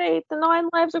tomorrow at 8. The 9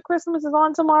 Lives of Christmas is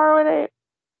on tomorrow at 8.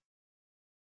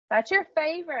 That's your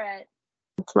favorite.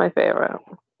 It's my favorite.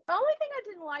 The only thing I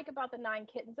didn't like about the 9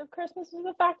 Kittens of Christmas was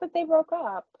the fact that they broke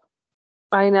up.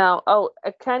 I know. Oh,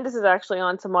 Candace is actually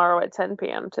on tomorrow at 10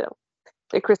 p.m. too.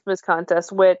 The Christmas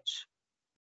contest, which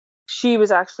she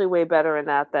was actually way better in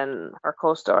that than her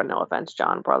co-star, no offense,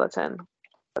 John Brotherton.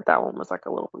 But that one was like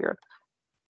a little weird.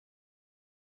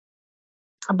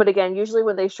 But again, usually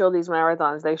when they show these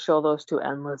marathons, they show those 2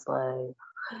 endlessly.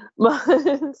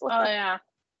 Oh, yeah.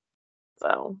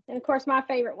 So. And of course, my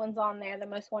favorite one's on there, The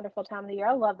Most Wonderful Time of the Year.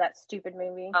 I love that stupid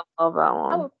movie. I love that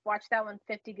one. I would watch that one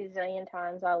 50 gazillion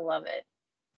times. I love it.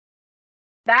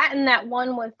 That and that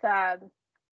one with,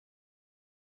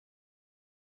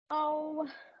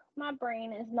 my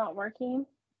brain is not working.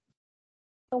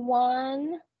 The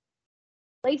one,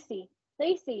 Lacey,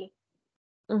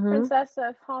 Mm-hmm. Princess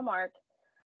of Hallmark.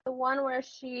 The one where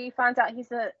she finds out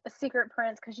he's a secret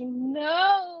prince, because you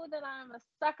know that I'm a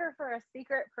sucker for a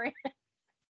secret prince.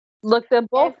 Look, they're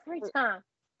both every time.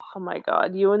 Oh my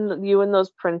God, you and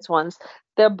those Prince ones.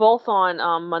 They're both on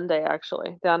Monday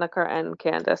actually, Danica and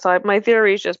Candace. My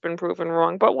theory's just been proven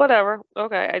wrong, but whatever.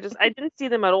 Okay, I didn't see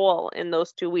them at all in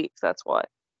those 2 weeks. That's why.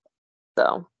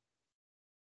 So.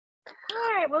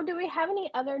 All right. Well, do we have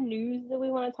any other news that we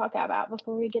want to talk about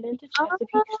before we get into Chesapeake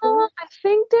Shores? I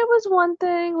think there was one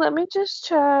thing. Let me just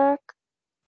check.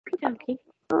 Okay.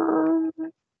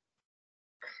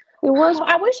 It was.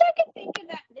 I wish I could think of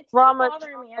that. It's still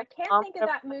bothering me. I can't think of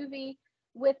that movie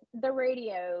with the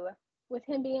radio, with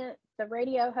him being the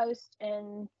radio host,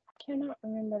 and I cannot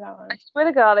remember that one. I swear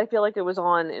to God, I feel like it was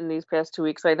on in these past 2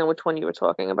 weeks. I know which one you were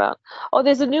talking about. Oh,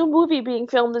 there's a new movie being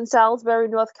filmed in Salisbury,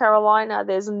 North Carolina.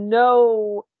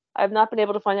 I've not been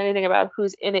able to find anything about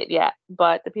who's in it yet,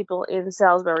 but the people in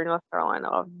Salisbury, North Carolina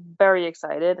are very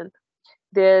excited, and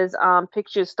there's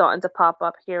pictures starting to pop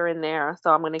up here and there,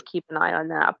 so I'm going to keep an eye on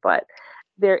that. But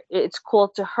it's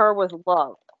called To Her With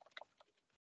Love,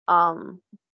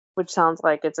 which sounds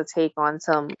like it's a take on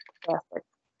some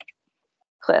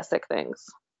classic things.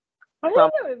 I think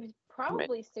that we would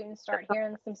probably soon start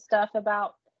hearing some stuff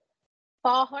about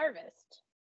Fall Harvest.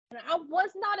 And I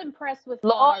was not impressed with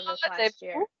Fall Harvest last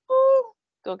year.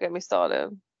 Don't get me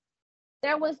started.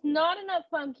 There was not enough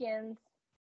pumpkins.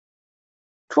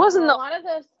 A lot of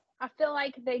those, I feel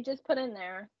like they just put in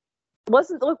there.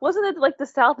 Wasn't it like the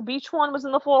South Beach one was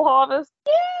in the Fall Harvest?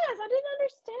 Yes, I didn't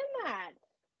understand that.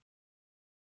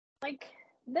 Like,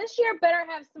 this year better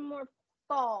have some more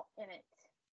fall in it.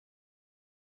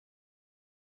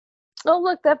 Oh,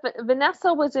 look, that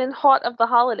Vanessa was in Heart of the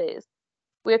Holidays,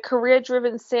 where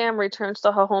career-driven Sam returns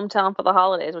to her hometown for the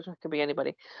holidays, which could be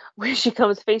anybody, where she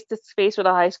comes face to face with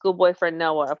a high school boyfriend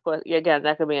Noah. Of course, again,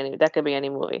 that could be any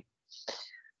movie.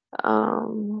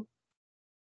 What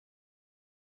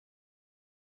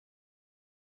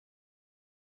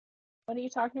are you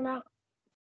talking about?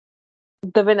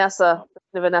 The Vanessa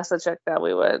chick that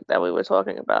we were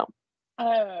talking about.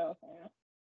 Oh, okay.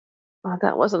 Oh,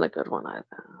 that wasn't a good one either.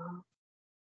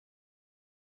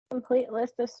 Complete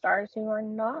list of stars who are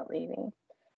not leaving.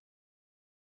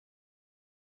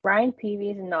 Ryan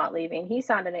Peavy's not leaving. He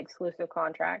signed an exclusive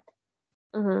contract.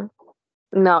 No,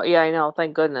 yeah, I know.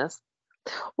 Thank goodness.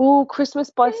 Ooh,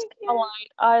 Christmas by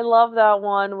Starlight. I love that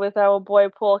one with our boy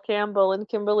Paul Campbell and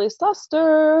Kimberly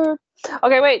Suster.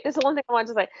 Okay, wait. This is one thing I wanted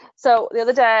to say. So the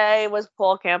other day was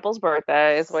Paul Campbell's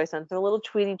birthday, so I sent him a little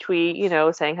tweet,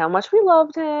 saying how much we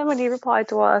loved him, and he replied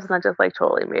to us, and that just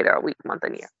totally made our week, month,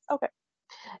 and year. Okay.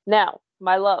 Now,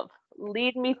 my love,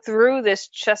 lead me through this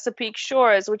Chesapeake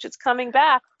Shores, which is coming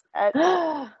back.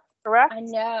 Correct? I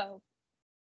know.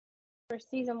 For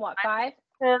season, 5?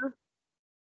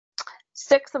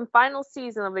 Sixth and final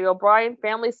season of the O'Brien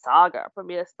family saga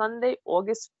premieres Sunday,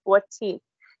 August 14th.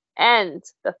 And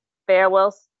the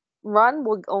farewell run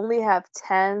will only have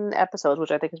 10 episodes, which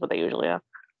I think is what they usually have.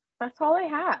 That's all they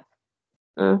have.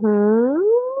 I'm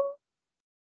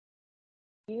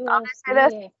going to say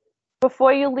this.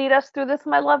 Before you lead us through this,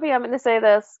 my lovey, I'm going to say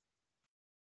this.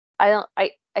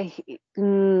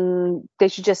 They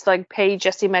should just pay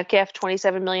Jesse Metcalfe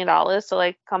 $27 million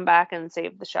to come back and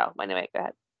save the show. Anyway, go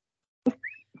ahead.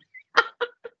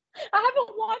 I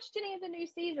haven't watched any of the new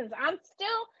seasons. I'm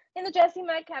still in the Jesse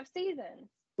Metcalfe season.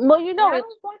 Well,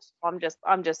 I'm just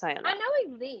saying that. I know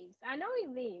he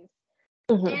leaves.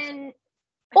 Mm-hmm. And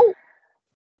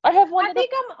I have one. I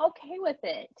think I'm okay with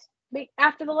it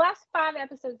after the last 5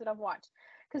 episodes that I've watched.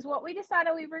 Because what we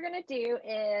decided we were gonna do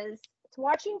is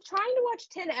trying to watch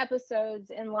 10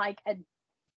 episodes in 1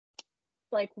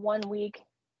 week.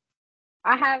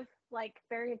 I have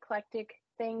very eclectic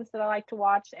things that I like to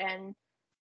watch, and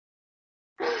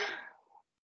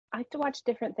I like to watch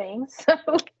different things. So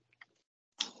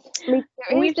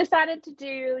we've decided to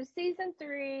do season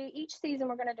 3. Each season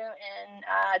we're going to do it in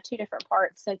 2 different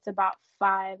parts. So it's about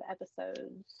 5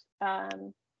 episodes. We're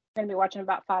going to be watching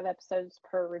about 5 episodes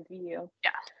per review.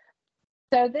 Yeah.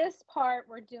 So this part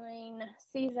we're doing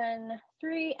season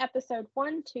 3, episode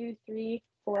 1, 2, 3,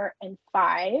 4, and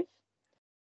 5.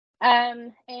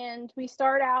 And we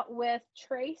start out with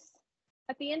Trace.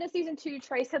 At the end of season 2,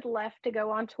 Trace had left to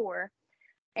go on tour.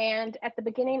 And at the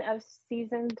beginning of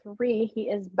season 3, he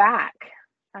is back.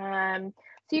 So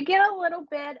you get a little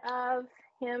bit of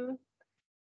him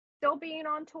still being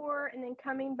on tour and then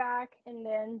coming back. And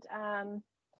then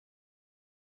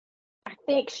I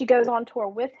think she goes on tour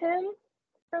with him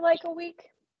for a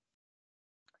week.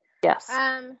 Yes.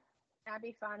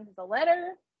 Abby finds the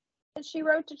letter that she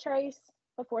wrote to Trace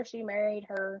before she married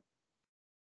her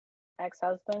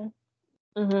ex-husband.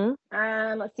 Mm-hmm.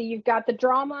 Let's see, you've got the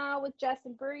drama with Jess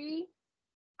and Bree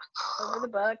over the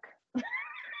book.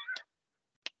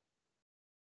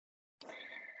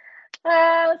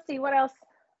 Let's see, what else?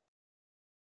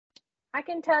 I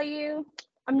can tell you,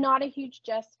 I'm not a huge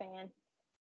Jess fan.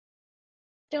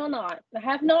 Still not. I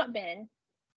have not been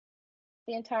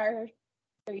the entire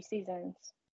 3 seasons.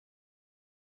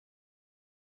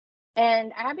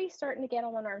 And Abby's starting to get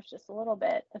on my nerves just a little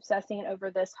bit, obsessing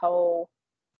over this whole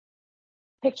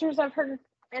pictures of her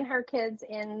and her kids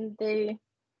in the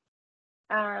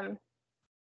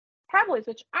tabloids,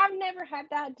 which I've never had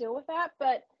that deal with that,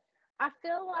 but I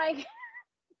feel like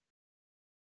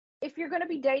if you're going to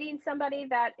be dating somebody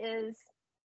that is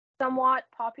somewhat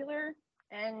popular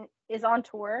and is on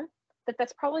tour,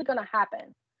 that's probably going to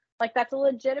happen. That's a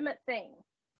legitimate thing.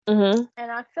 Mm-hmm.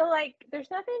 And I feel like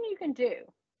there's nothing you can do.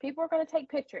 People are going to take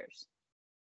pictures.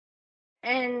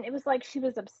 And it was she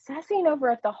was obsessing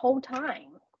over it the whole time.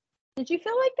 Did you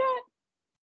feel like that?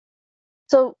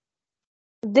 So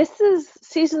this is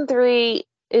season 3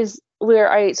 is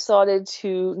where I started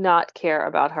to not care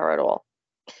about her at all.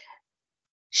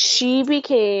 She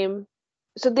became,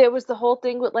 so there was the whole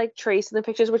thing with Trace in the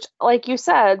pictures, which you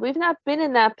said, we've not been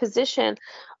in that position,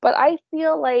 but I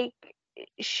feel like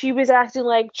she was acting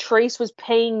like Trace was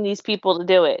paying these people to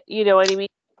do it. You know what I mean?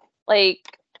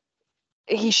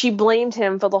 She blamed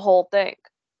him for the whole thing.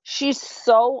 She's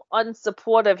so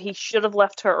unsupportive. He should have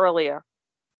left her earlier.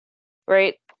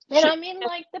 Right? And I mean,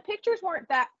 the pictures weren't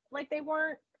that, they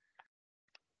weren't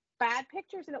bad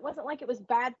pictures, and it wasn't like it was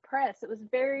bad press. It was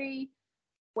very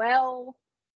well,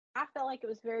 I felt like it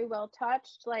was very well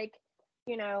touched. Like,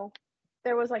 you know,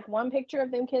 there was like one picture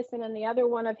of them kissing and the other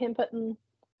one of him putting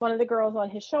one of the girls on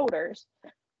his shoulders.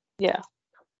 Yeah.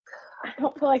 I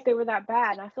don't feel like they were that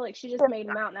bad. And I feel like she just made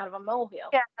a mountain out of a molehill.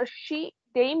 Yeah,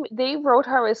 they wrote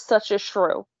her as such a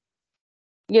shrew.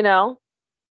 You know?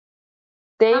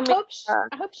 I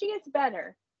hope she gets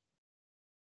better.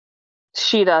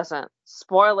 She doesn't.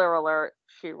 Spoiler alert,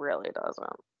 she really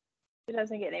doesn't. She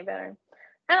doesn't get any better.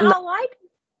 And no.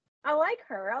 I like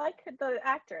her. I like the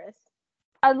actress.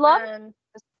 I love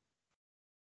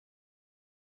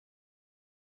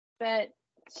but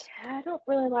I don't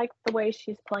really like the way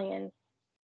she's playing.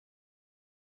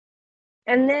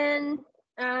 And then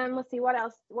let's see, what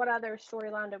else? What other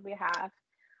storyline did we have?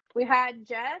 We had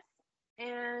Jess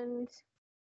and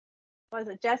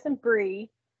Jess and Bree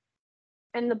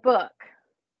in the book.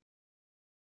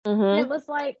 Mm-hmm. It was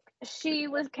like she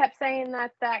kept saying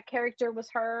that character was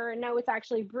her, and no, it's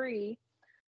actually Bree.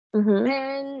 Mm-hmm.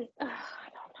 And I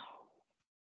don't know.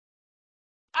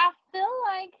 I feel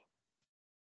like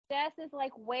Jess is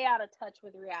like way out of touch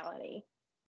with reality.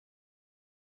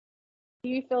 Do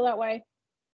you feel that way?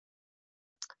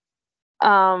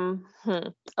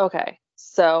 Okay.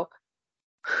 So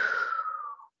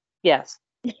yes.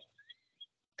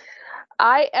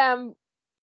 I am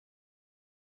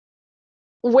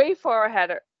way far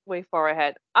ahead.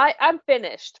 I'm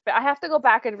finished, but I have to go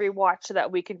back and rewatch so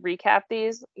that we can recap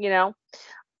these,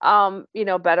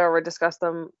 better or discuss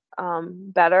them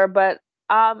better. But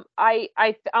I'm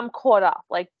caught up.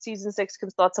 Like season 6 can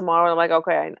start tomorrow, and I'm like,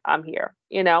 okay, I'm here.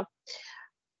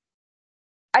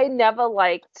 I never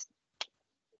liked,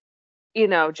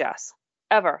 Jess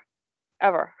ever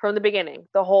from the beginning.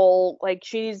 The whole like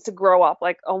she needs to grow up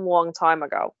like a long time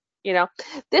ago.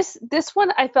 This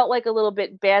one I felt like a little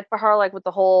bit bad for her, like with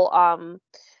the whole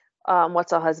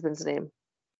what's her husband's name?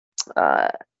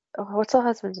 What's her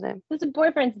husband's name? His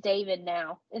boyfriend's David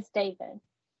now. It's David.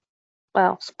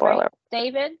 Well, spoiler. Right?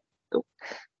 David?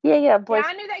 Yeah. Yeah,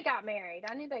 I knew they got married.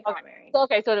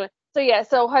 Okay,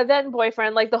 so her then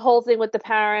boyfriend, like the whole thing with the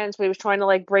parents, we was trying to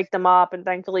like break them up, and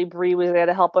thankfully Bree was there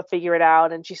to help her figure it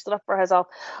out, and she stood up for herself.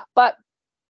 But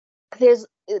there's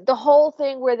the whole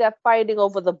thing where they're fighting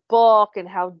over the book and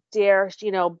how dare,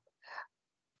 she's a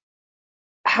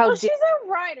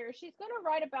writer. She's going to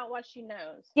write about what she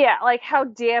knows. Yeah, like how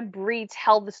dare Bree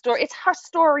tell the story? It's her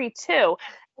story too.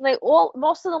 And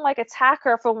most of them like attack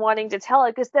her for wanting to tell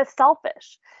it because they're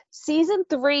selfish. Season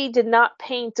 3 did not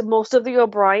paint most of the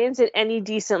O'Briens in any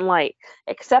decent light,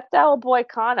 except our boy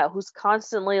Connor, who's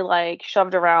constantly like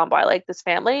shoved around by like this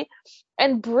family.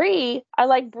 And Bree, I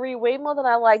like Bree way more than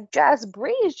I like Jess.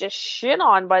 Bree is just shit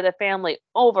on by the family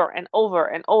over and over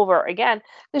and over again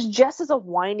because Jess is a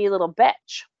whiny little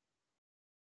bitch.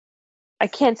 I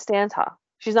can't stand her.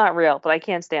 She's not real, but I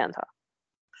can't stand her.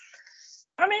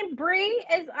 I mean, Bree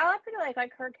is. I pretty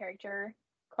like her character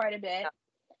quite a bit.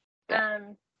 Yeah.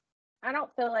 I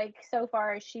don't feel like so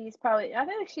far she's probably. I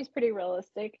think she's pretty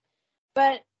realistic,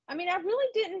 but I mean, I really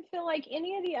didn't feel like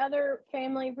any of the other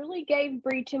family really gave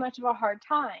Bree too much of a hard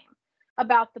time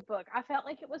about the book. I felt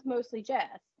like it was mostly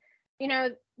Jess.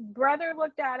 Brother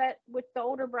looked at it with the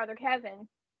older brother Kevin,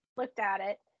 looked at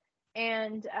it,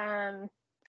 and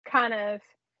kind of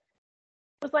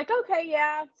was like, okay,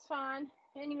 yeah, it's fine.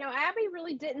 And Abby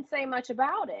really didn't say much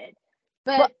about it,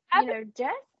 but Jess.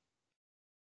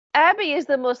 Abby is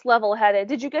the most level-headed.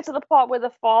 Did you get to the part where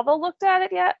the father looked at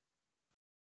it yet?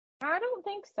 I don't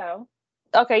think so.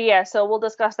 Okay, yeah, so we'll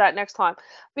discuss that next time.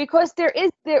 Because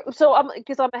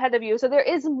because I'm ahead of you, so there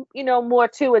is, more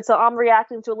to it, so I'm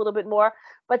reacting to a little bit more,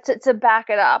 but to back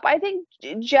it up, I think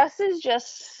Jess is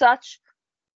just such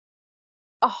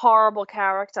a horrible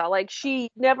character. Like, she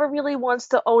never really wants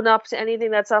to own up to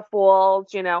anything that's her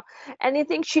fault,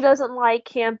 anything she doesn't like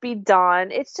can't be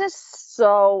done. It's just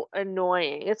so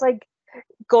annoying. It's like,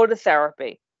 go to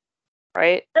therapy,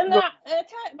 right? And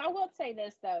I will say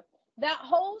this though, that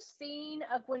whole scene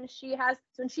of when she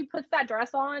puts that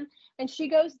dress on and she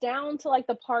goes down to like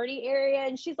the party area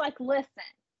and she's like, listen,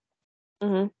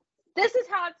 this is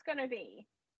how it's gonna be.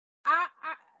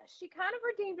 She kind of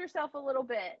redeemed herself a little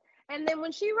bit. And then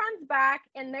when she runs back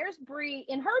and there's Bree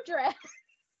in her dress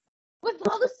with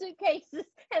all the suitcases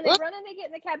and they're running to get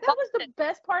in the cab, that was the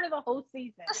best part of the whole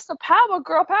season. That's the power,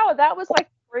 girl power. That was like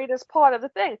the greatest part of the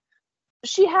thing.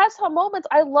 She has her moments.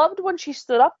 I loved when she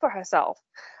stood up for herself.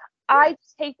 I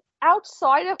take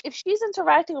if she's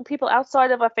interacting with people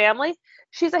outside of her family,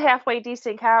 she's a halfway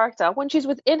decent character. When she's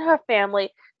within her family,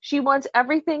 she wants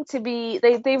everything to be,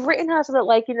 they've written her so that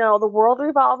like, the world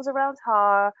revolves around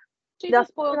her. She's a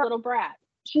spoiled little brat.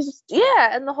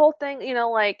 And the whole thing,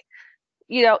 like,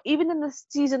 even in the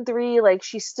season 3, like,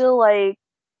 she's still like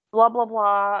blah blah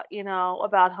blah,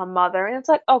 about her mother, and it's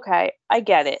like, okay, I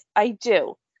get it, I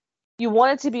do. You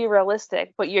want it to be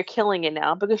realistic, but you're killing it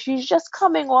now because she's just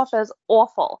coming off as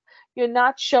awful. You're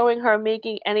not showing her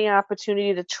making any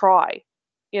opportunity to try,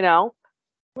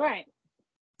 Right.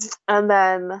 And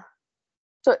then,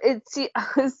 so it's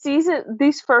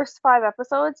these first 5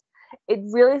 episodes, it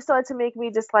really started to make me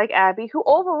dislike Abby, who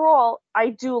overall I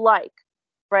do like,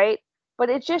 right? But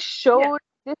it just showed,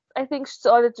 this, I think,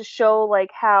 started to show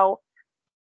like how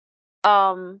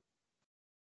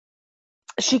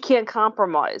she can't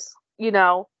compromise,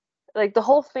 like the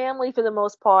whole family for the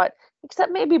most part,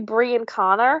 except maybe Bree and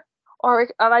Connor, and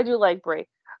I do like Bree,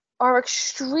 are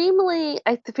extremely,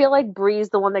 I feel like Bree's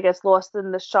the one that gets lost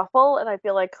in the shuffle, and I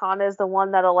feel like Connor's the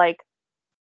one that'll like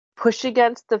push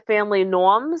against the family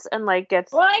norms and like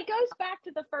gets. Well, it goes back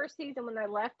to the first season when they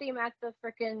left him at the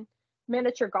freaking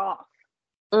miniature golf.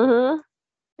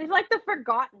 He's like the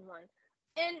forgotten one.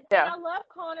 And I love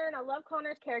Connor, and I love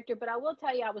Connor's character, but I will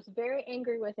tell you, I was very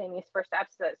angry with him these first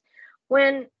episodes.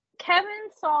 When Kevin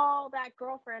saw that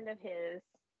girlfriend of his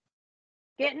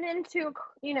getting into,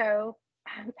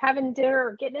 having dinner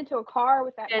or getting into a car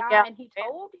with that guy, and he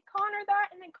told Connor that,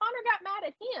 and then Connor got mad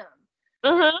at him.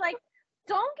 It's like,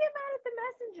 don't get mad at the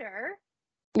messenger.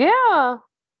 Yeah.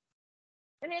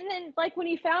 And then, like, when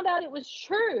he found out it was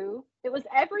true, it was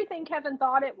everything Kevin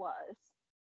thought it was.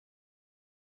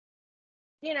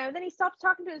 Then he stops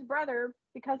talking to his brother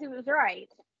because he was right.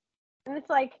 And it's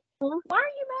like, why are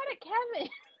you mad at Kevin?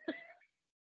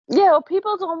 Yeah, well,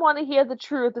 people don't want to hear the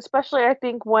truth, especially I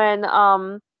think when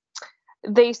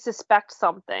they suspect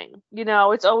something.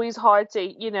 It's always hard to,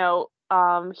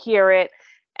 hear it.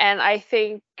 And I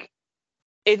think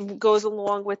it goes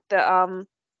along with the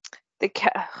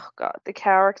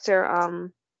character.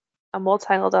 I'm all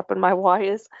tangled up in my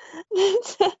wires.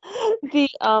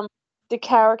 The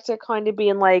character kind of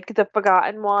being like the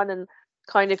forgotten one and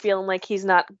kind of feeling like he's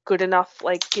not good enough,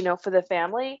 like, for the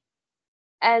family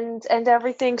and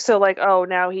everything. So like, oh,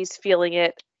 now he's feeling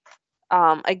it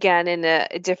again in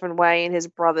a different way, and his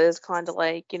brother's kind of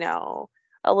like, a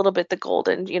little bit the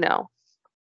golden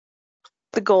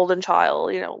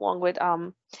child, along with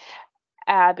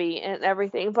Abby and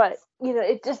everything. But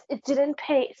it didn't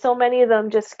pay. So many of them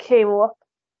just came off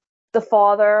the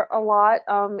father a lot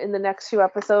in the next few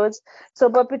episodes. So,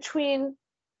 but between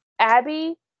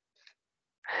Abby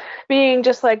being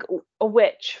just like a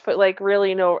witch for like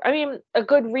really a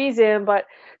good reason, but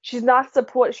she's not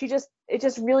it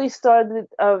just really started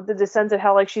the descent of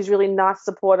how like she's really not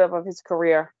supportive of his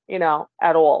career,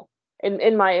 at all,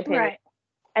 in my opinion. Right.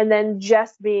 And then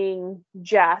Jess being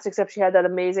Jess, except she had that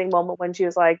amazing moment when she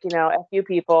was like, F you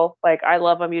people, like, I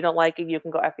love them, you don't like it, you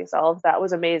can go F yourselves. That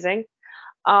was amazing.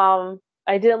 I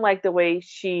didn't like the way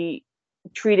she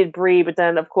treated Bree, but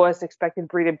then of course expected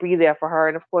Bree to be there for her,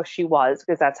 and of course she was,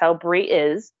 because that's how Bree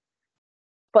is.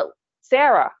 But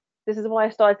Sarah, this is when I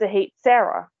started to hate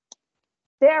Sarah.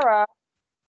 Sarah,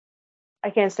 I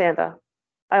can't stand her.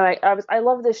 I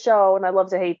love this show and I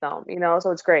love to hate them, so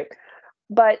it's great.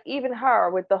 But even her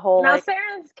with the whole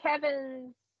Sarah's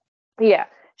Kevin's. Yeah,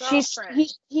 he's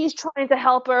trying to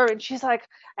help her, and she's like,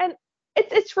 and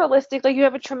it's realistic. Like, you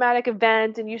have a traumatic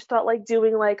event and you start like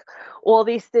doing like all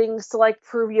these things to like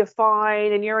prove you're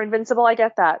fine and you're invincible. I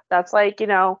get that. That's like,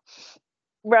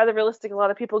 rather realistic. A lot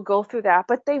of people go through that,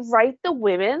 but they write the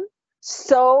women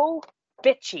so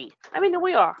bitchy. I mean,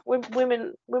 we are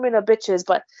women are bitches,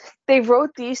 but they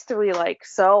wrote these 3 like,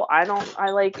 so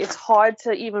it's hard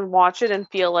to even watch it and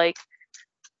feel like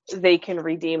they can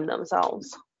redeem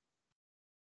themselves.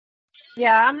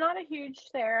 Yeah, I'm not a huge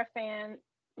Sarah fan.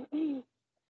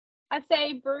 I'd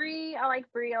say Bree. I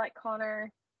like Bree. I like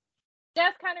Connor.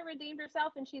 Jess kind of redeemed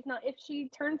herself, and she's not. If she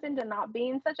turns into not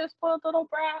being such a spoiled little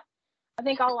brat, I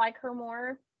think I'll like her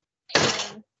more.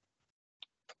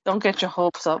 Don't get your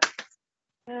hopes up.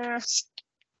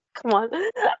 Come on.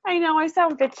 I know I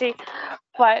sound bitchy,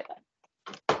 but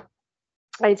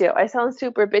I do. I sound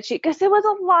super bitchy because there was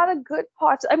a lot of good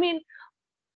parts. I mean,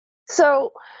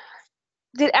 so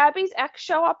did Abby's ex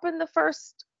show up in the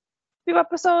first few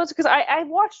episodes? Because I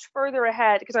watched further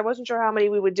ahead because I wasn't sure how many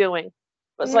we were doing.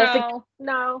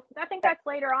 No. I think that's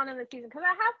later on in the season, because I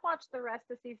have watched the rest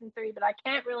of season 3, but I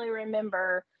can't really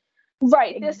remember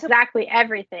exactly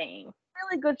everything.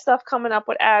 Really good stuff coming up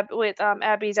with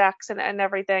Abby's ex and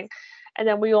everything, and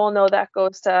then we all know that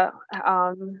goes to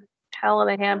Hell in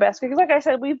a Handbasket, because like I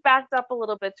said, we've backed up a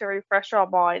little bit to refresh our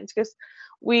minds, because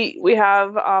we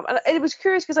have and it was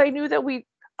curious because I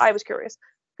was curious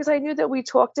because I knew that we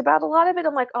talked about a lot of it.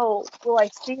 I'm like, oh, will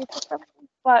I see it?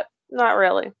 But not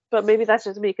really. But maybe that's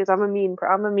just me because I'm a mean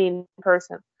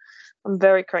person. I'm a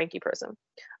very cranky person.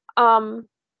 What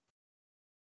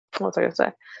was I gonna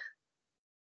say?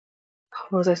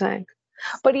 What was I saying?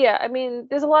 But yeah, I mean,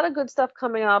 there's a lot of good stuff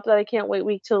coming up that I can't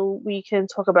wait till we can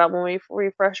talk about when we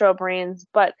refresh our brains.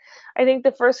 But I think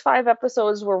the first 5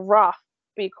 episodes were rough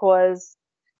because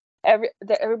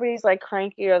everybody's like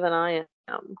crankier than I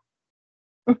am.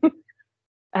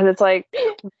 And it's like,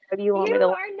 what do you want me to? You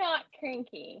are not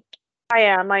cranky. I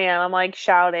am. I'm like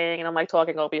shouting and I'm like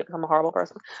talking over you. I'm a horrible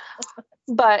person.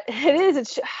 But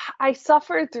I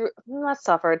suffered through. Not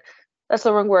suffered. That's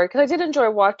the wrong word. Because I did enjoy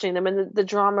watching them, and the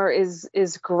drama is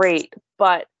great.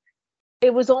 But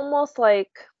it was almost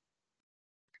like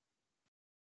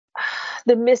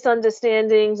the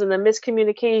misunderstandings and the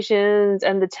miscommunications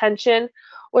and the tension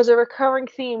was a recurring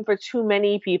theme for too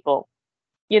many people.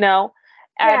 You know,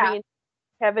 Abby and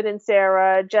Kevin and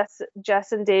Sarah,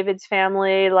 Jess and David's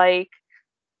family, like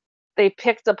they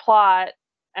picked a plot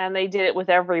and they did it with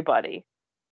everybody.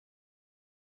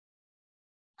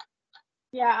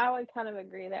 Yeah, I would kind of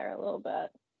agree there a little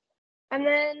bit. And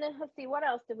then let's see, what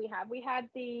else did we have? We had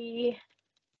you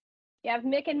have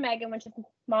Mick and Megan, which is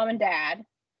mom and dad,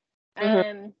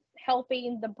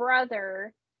 helping the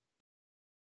brother.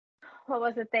 What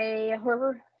was it? They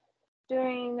were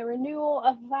doing the renewal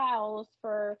of vows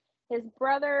for his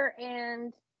brother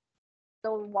and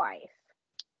the wife.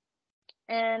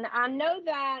 And I know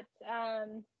that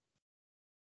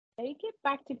they get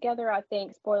back together, I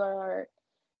think, spoiler alert,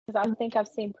 because I think I've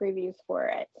seen previews for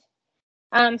it.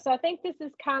 So I think this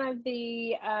is kind of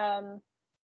the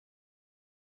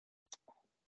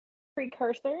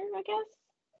precursor, I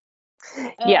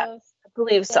guess. Yeah, I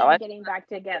believe so. Getting back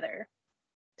together.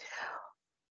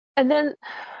 And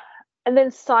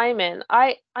then Simon.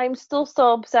 I'm still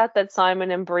so upset that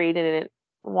Simon and Bree didn't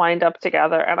wind up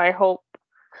together, and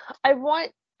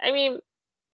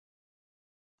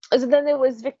so then there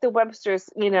was Victor Webster's,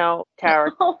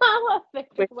 character. Oh, I love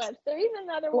Victor Webster. He's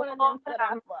another one of them that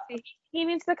I love. He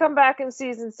needs to come back in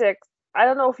season 6. I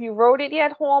don't know if you wrote it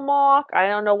yet, Hallmark. I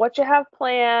don't know what you have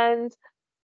planned.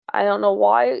 I don't know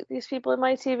why these people in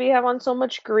my TV have on so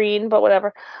much green, but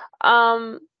whatever.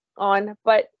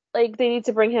 But like they need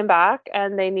to bring him back,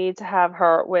 and they need to have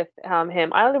her with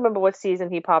him. I don't remember what season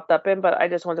he popped up in, but I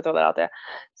just wanted to throw that out there.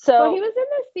 So he was in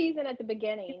this season at the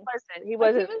beginning. He wasn't. He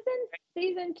was in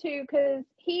season 2 because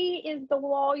he is the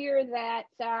lawyer that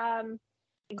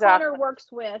Connor works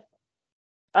with.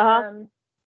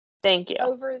 Thank you.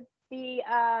 Over the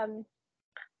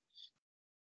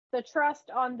trust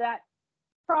on that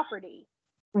property.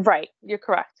 Right, you're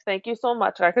correct. Thank you so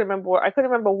much. I couldn't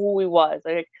remember who he was.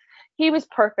 Like, he was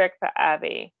perfect for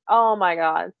Abby. Oh my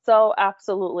god, so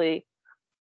absolutely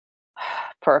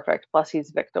perfect. Plus,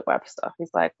 he's Victor Webster.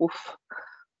 He's like, oof,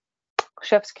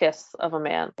 chef's kiss of a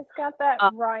man. It's got that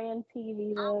Ryan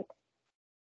TV look.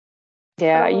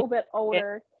 Yeah, a little bit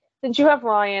older. Since you have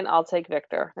Ryan, I'll take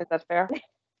Victor. Is that fair?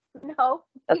 No,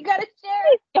 you gotta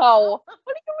share. No.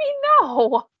 What do you mean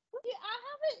no? Yeah, I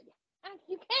haven't.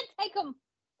 You can't take them.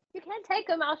 You can't take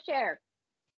them. I'll share.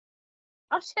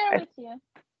 I'll share with you.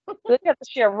 You have to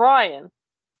share Ryan.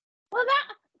 Well,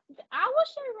 I will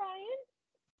share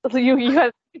Ryan. You had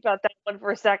to think about that one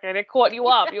for a second. It caught you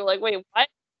up. You're like, wait, what?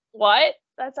 What?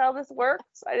 That's how this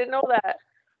works? I didn't know that.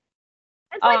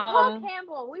 It's like Paul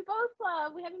Campbell. We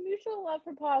both we have a mutual love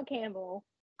for Paul Campbell.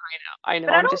 I know.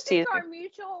 But I don't think our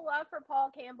mutual love for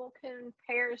Paul Campbell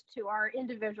compares to our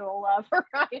individual love for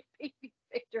Ryan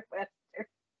Victor Webster.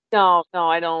 No,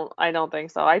 I don't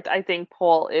think so. I think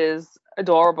Paul is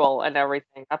adorable and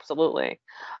everything. Absolutely.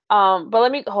 But let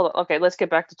me hold on. Okay, let's get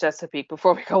back to Chesapeake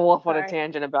before we go off on a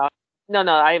tangent about. No,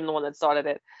 I am the one that started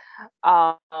it.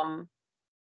 I'm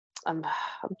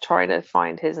trying to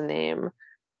find his name.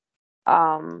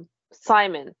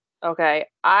 Simon. Okay,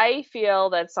 I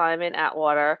feel that Simon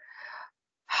Atwater.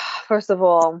 First of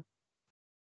all,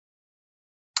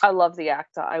 I love the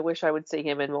actor. I wish I would see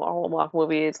him in more Hallmark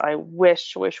movies. I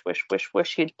wish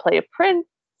he'd play a prince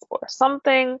or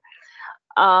something.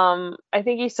 I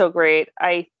think he's so great.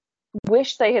 I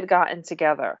wish they had gotten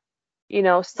together.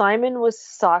 Simon was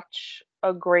such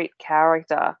a great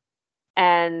character,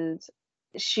 and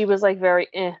she was like very,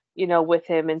 with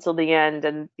him until the end,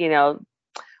 and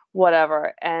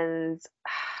whatever. And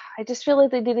I just feel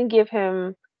like they didn't give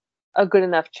him a good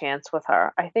enough chance with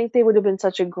her. I think they would have been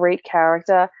such a great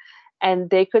character, and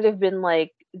they could have been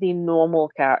like the normal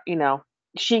character.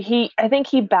 I think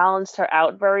he balanced her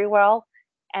out very well,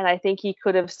 and I think he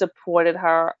could have supported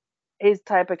her. His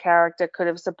type of character could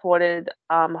have supported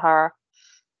her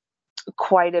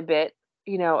quite a bit,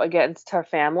 against her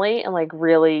family and like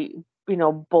really,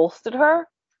 bolstered her.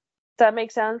 Does that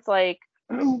make sense? Like,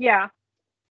 yeah.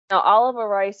 Oliver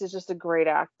Rice is just a great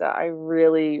actor. I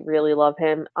really, really love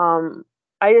him.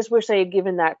 I just wish they had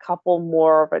given that couple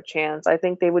more of a chance. I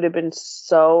think they would have been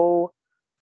so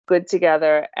good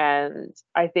together, and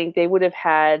I think they would have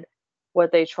had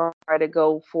what they try to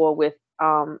go for with,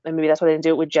 and maybe that's why they didn't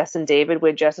do it with Jess and David,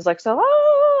 where Jess is like, so,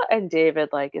 and David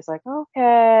like is like,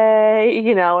 okay,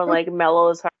 and like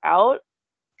mellows her out.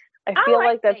 I feel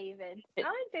like that. David.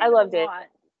 I love David.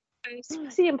 I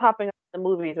see him popping up in the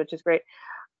movies, which is great.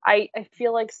 I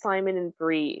feel like Simon and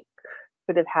Bree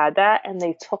could have had that, and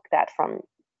they took that from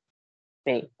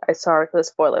me. I'm sorry for the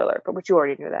spoiler alert, but you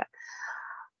already knew that.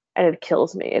 And it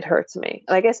kills me. It hurts me.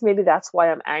 And I guess maybe that's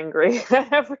why I'm angry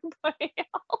at everybody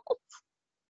else.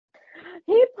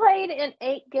 He played in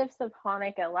 8 Gifts of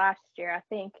Hanukkah last year, I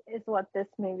think, is what this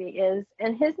movie is.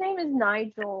 And his name is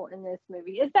Nigel in this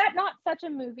movie. Is that not such a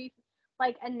movie,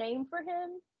 like a name for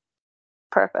him?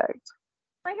 Perfect.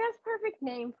 Like, that's perfect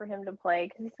name for him to play,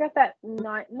 because he's got that,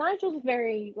 Nigel's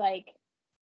very, like,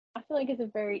 I feel like it's a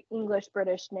very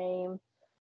English-British name.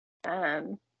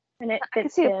 And it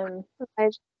fits him.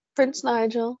 Prince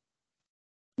Nigel.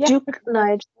 Yeah. Duke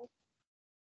Nigel.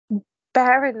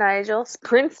 Baron Nigel.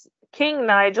 Prince King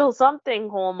Nigel. Something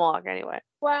Hallmark, anyway.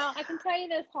 Well, I can tell you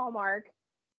this, Hallmark.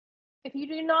 If you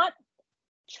do not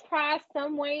try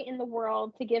some way in the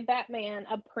world to give that man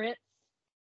a Prince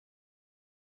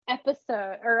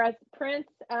episode, or a Prince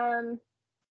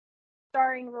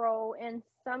starring role in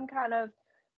some kind of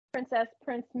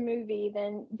Prince movie,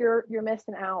 then you're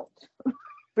missing out.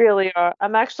 Really are.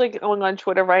 I'm actually going on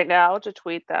Twitter right now to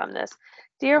tweet them this.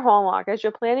 Dear Hallmark, as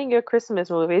you're planning your Christmas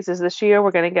movies, is this year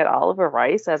we're going to get Oliver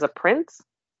Rice as a prince?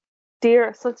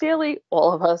 Dear, sincerely,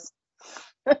 all of us.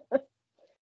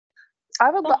 I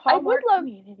would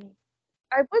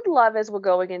love as we're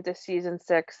going into season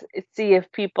 6, see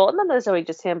if people, not necessarily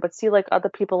just him, but see like other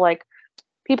people, like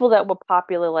people that were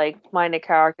popular, like minor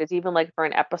characters, even like for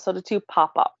an episode or 2,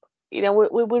 pop up. It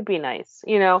would be nice.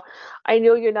 I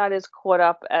know you're not as caught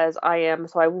up as I am,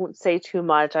 so I won't say too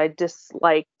much. I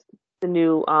disliked the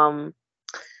new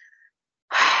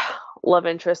love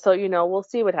interest. So, we'll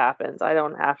see what happens. I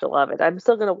don't have to love it. I'm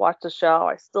still going to watch the show.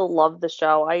 I still love the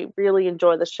show. I really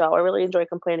enjoy the show. I really enjoy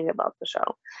complaining about the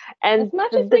show. And as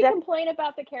much as we complain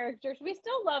about the characters, we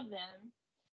still love them.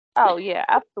 Oh, yeah,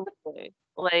 absolutely.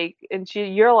 Like, and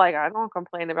you're like, I don't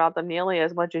complain about them nearly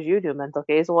as much as you do, mental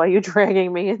case. Why are you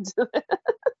dragging me into this?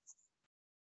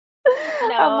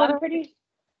 No,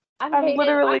 I'm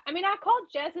literally. I called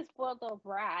Jess a spoiled little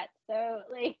brat, so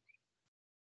like,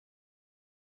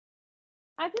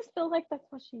 I just feel like that's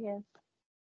what she is.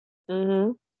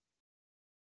 Mhm.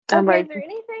 Okay, is there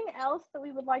anything else that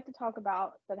we would like to talk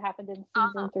about that happened in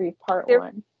season 3, part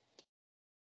 1?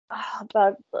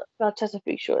 About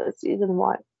Chesapeake Shore season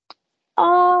 1.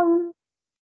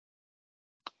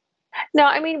 No,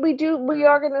 I mean we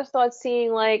are gonna start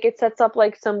seeing, like, it sets up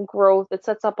like some growth. It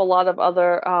sets up a lot of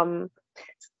other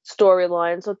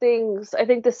storylines. So I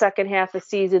think the second half of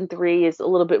season 3 is a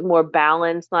little bit more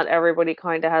balanced. Not everybody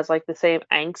kind of has like the same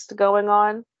angst going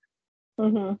on.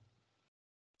 Mhm.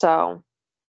 So,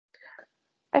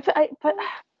 I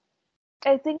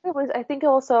think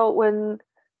also when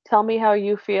Tell Me How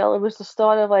You Feel, it was the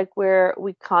start of like where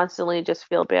we constantly just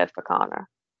feel bad for Connor.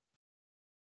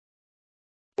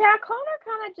 Yeah, Connor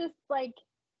kind of just like,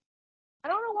 I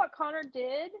don't know what Connor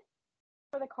did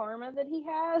for the karma that he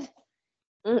has.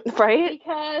 Right?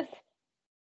 Because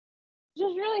it's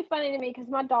just really funny to me because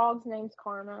my dog's name's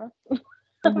Karma.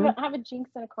 Mm-hmm. I have a Jinx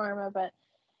and a Karma, but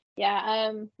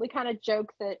yeah, we kind of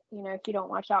joke that, if you don't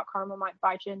watch out, Karma might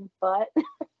bite you in the butt.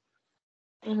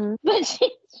 Mm-hmm. But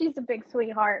she's a big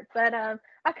sweetheart. But I kind of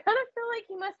feel like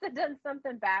he must have done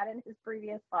something bad in his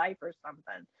previous life or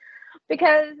something.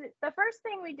 Because the first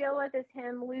thing we deal with is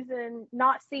him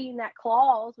not seeing that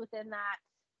clause within that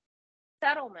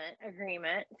settlement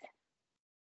agreement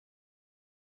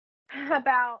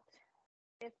about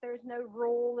if there's no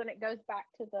rule, then it goes back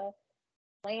to the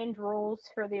land rules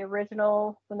for the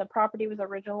original, when the property was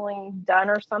originally done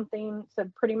or something. So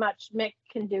pretty much Mick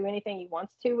can do anything he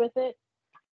wants to with it.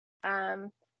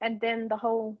 And then the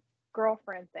whole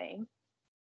girlfriend thing.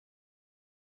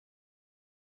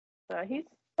 So he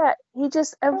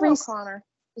just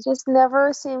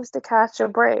never seems to catch a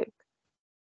break.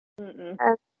 Mm-mm.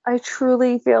 And I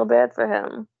truly feel bad for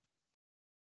him.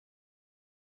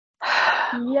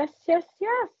 Yes. Do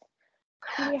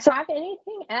we have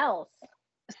anything else?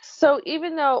 So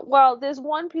even though, there's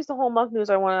one piece of Hallmark news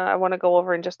I want to go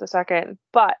over in just a second,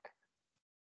 but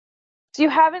so you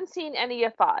haven't seen any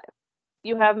of 5.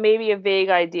 you have maybe a vague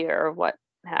idea of what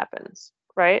happens,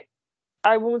 right?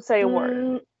 I won't say a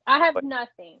word. I have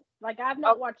nothing. Like, I've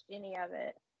not watched any of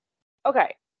it.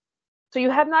 Okay. So you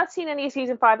have not seen any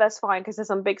season 5, that's fine, because there's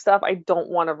some big stuff. I don't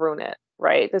want to ruin it,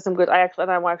 right? There's some good, I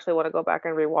actually want to go back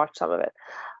and rewatch some of it.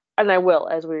 And I will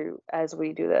as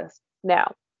we do this.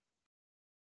 Now,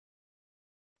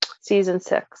 season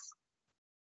 6,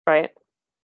 right?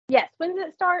 Yes. When does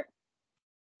it start?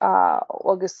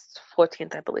 August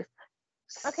 14th, I believe.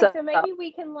 Okay, so maybe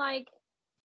we can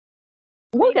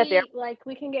we'll get there. Like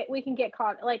we can get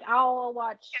caught. Like, I'll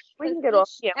watch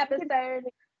episode.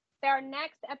 Our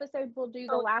next episode will do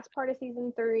the last part of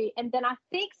season 3, and then I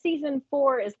think season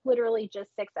 4 is literally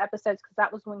just 6 episodes because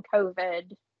that was when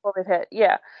COVID hit.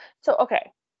 Yeah. So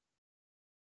okay.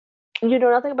 You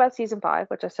know nothing about season 5,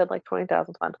 which I said like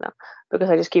 20,000 times now because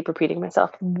I just keep repeating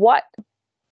myself.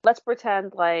 Let's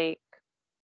pretend like,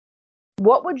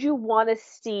 what would you want to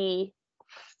see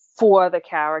for the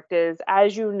characters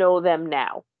as you know them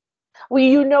now? Well,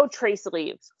 you know Trace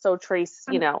leaves. So Trace,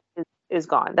 is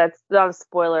gone. That's not a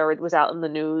spoiler. It was out in the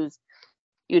news.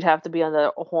 You'd have to be on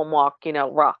the Hallmark,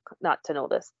 rock not to know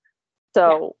this.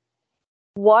 So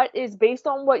what is, based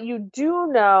on what you do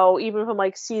know, even from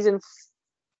like season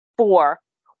 4,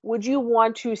 would you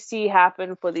want to see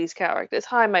happen for these characters?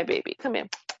 Hi, my baby. Come in.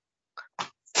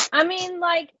 I mean,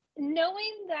 like,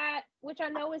 knowing that, which I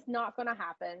know is not going to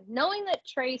happen, knowing that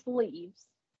Trace leaves,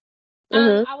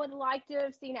 I would like to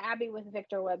have seen Abby with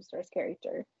Victor Webster's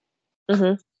character.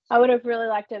 I would have really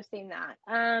liked to have seen that.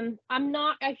 I'm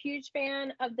not a huge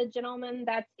fan of the gentleman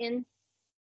that's in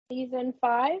season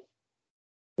 5.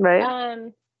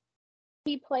 Right.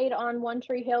 He played on One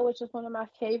Tree Hill, which is one of my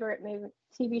favorite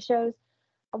TV shows.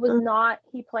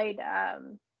 He played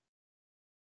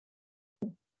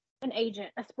an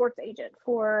agent, a sports agent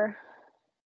for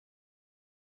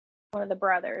one of the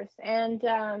brothers. And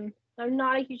I'm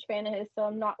not a huge fan of his, so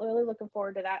I'm not really looking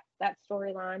forward to that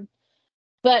storyline.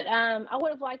 But I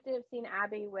would have liked to have seen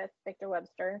Abby with Victor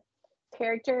Webster's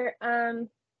character. I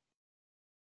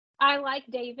like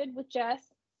David with Jess,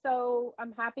 so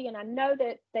I'm happy, and I know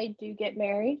that they do get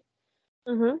married.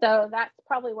 So that's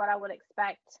probably what I would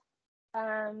expect.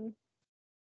 Connor,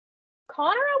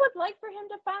 I would like for him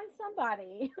to find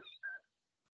somebody.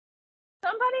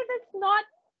 Somebody that's not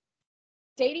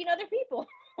dating other people,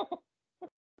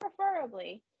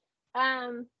 preferably.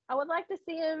 I would like to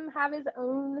see him have his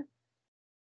own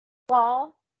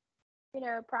law,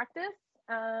 practice.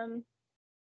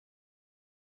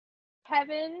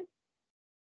 Kevin,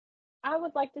 I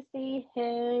would like to see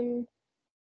him,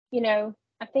 I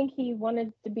think he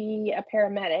wanted to be a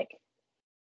paramedic.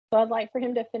 So I'd like for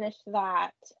him to finish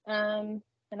that. And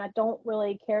I don't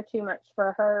really care too much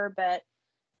for her, but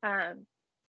I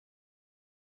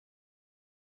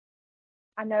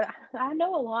know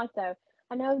a lot, though.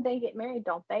 I know they get married,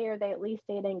 don't they? Or they at least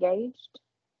get engaged?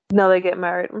 No, they get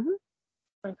married.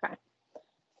 Okay.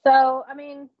 So, I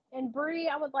mean, and Brie,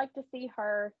 I would like to see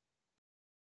her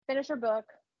finish her book,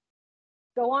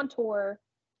 go on tour,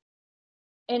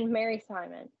 and marry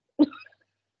Simon.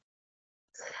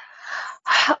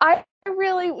 I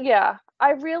really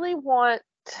want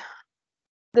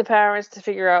the parents to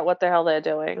figure out what the hell they're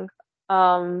doing.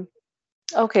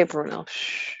 Okay, Bruno.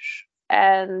 Shh.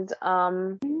 And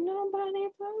nobody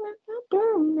but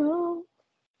Bruno.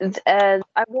 And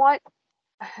I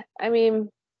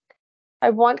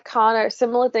want Connor,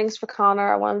 similar things for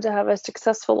Connor. I want him to have a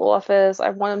successful office. I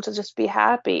want him to just be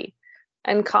happy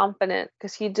and confident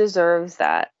because he deserves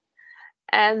that.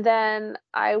 And then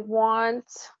I want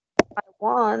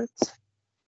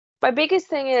my biggest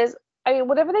thing is,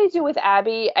 whatever they do with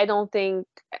Abby, I don't think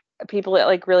people are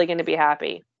like really going to be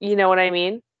happy. You know what I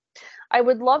mean? I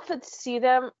would love to see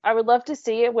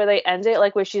it where they end it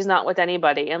like where she's not with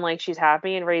anybody and like she's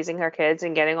happy and raising her kids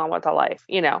and getting on with her life,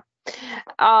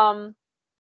 But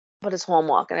it's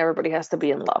Hallmark and everybody has to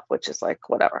be in love, which is like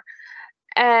whatever.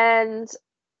 And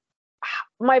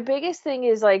my biggest thing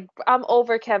is like, I'm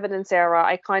over Kevin and Sarah.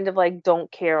 I kind of like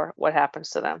don't care what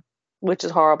happens to them, which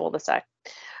is horrible to say.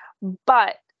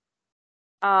 But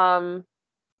because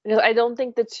I don't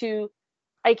think the two,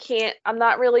 I'm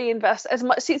not really invested as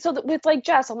much. See, so with like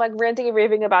Jess, I'm like ranting and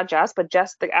raving about Jess, but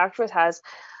Jess, the actress, has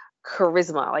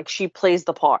charisma. Like she plays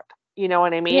the part. You know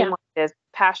what I mean? Yeah. Like, there's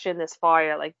passion, there's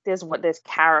fire, like there's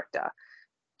character.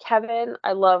 Kevin,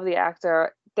 I love the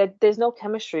actor. There's no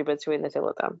chemistry between the two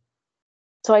of them.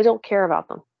 So I don't care about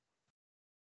them.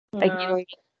 Like,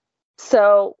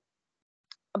 so,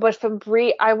 but from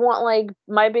Brie, I want like,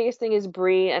 my biggest thing is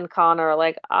Brie and Connor.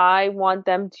 Like, I want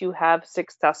them to have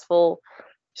successful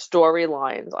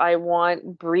storylines. I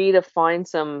want Bree to find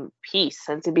some peace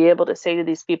and to be able to say to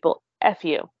these people, F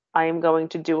you. I am going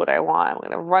to do what I want. I'm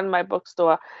going to run my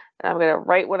bookstore and I'm going to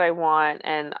write what I want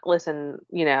and listen,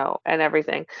 and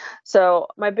everything. So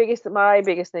my biggest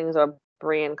things are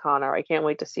Bree and Connor. I can't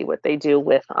wait to see what they do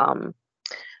with them.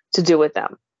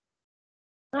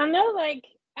 I know, like,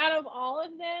 out of all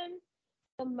of them,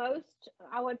 the most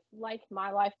I would like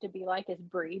my life to be like is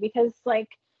Bree, because, like,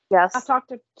 yes, I've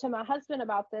talked to my husband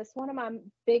about this. One of my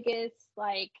biggest,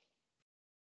 like,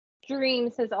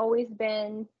 dreams has always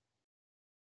been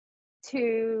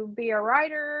to be a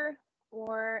writer,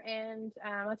 and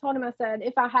I told him, I said,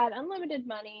 if I had unlimited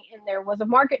money and there was a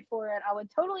market for it, I would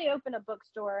totally open a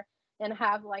bookstore and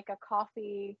have, like, a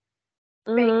coffee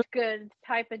baked goods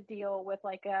type of deal with,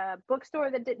 like, a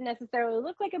bookstore that didn't necessarily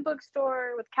look like a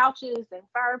bookstore, with couches and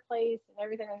fireplace and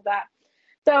everything like that.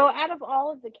 So out of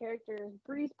all of the characters,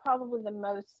 Bree's probably the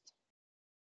most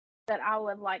that I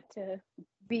would like to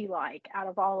be like out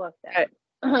of all of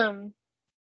them.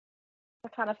 I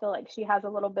kind of feel like she has a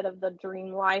little bit of the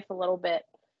dream life a little bit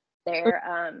there,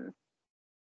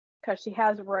 because she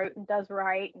has wrote and does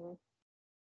write,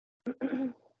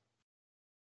 and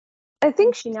I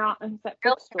think she now owns that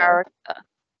real bookstore. character.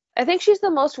 I think she's the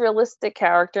most realistic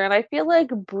character, and I feel like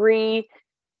Bree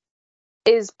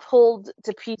is pulled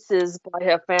to pieces by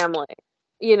her family.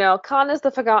 Connor's the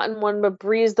forgotten one, but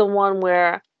Bree's the one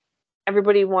where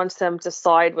everybody wants them to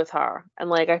side with her,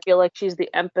 and, like, I feel like she's the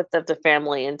empath of the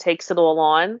family and takes it all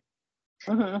on.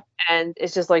 And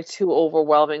it's just, like, too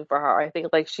overwhelming for her. I think,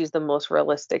 like, she's the most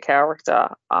realistic character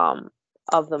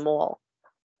of them all.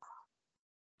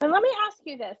 And let me ask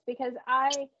you this, because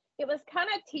it was kind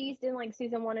of teased in, like,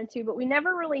 season 1 and 2, but we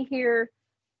never really hear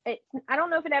it. I don't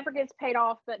know if it ever gets paid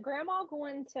off, but Grandma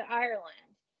going to Ireland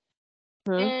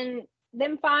and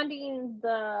them finding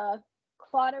the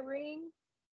Claudia ring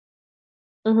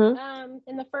in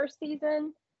the first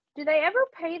season. Do they ever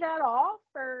pay that off,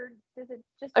 or does it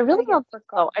just? I really don't think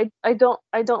so. I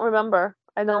don't remember.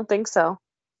 I don't think so.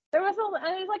 There's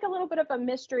like a little bit of a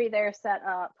mystery there set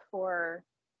up for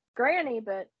Granny,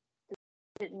 but it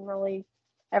didn't really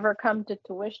ever come to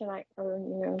tuition,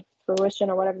 fruition,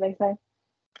 or whatever they say.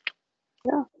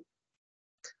 Yeah.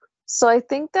 So I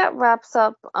think that wraps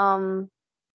up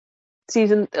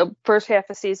first half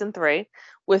of season 3,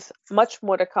 with much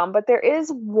more to come. But there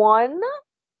is one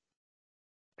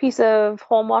piece of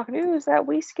Hallmark news that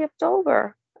we skipped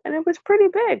over, and it was pretty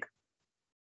big.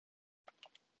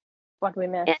 What did we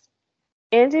miss?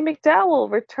 Andie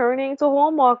MacDowell returning to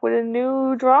Hallmark with a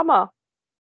new drama.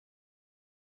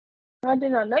 I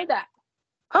did not know that.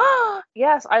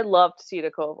 Yes, I loved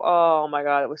Cedar Cove. Oh my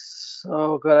god, it was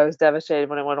so good. I was devastated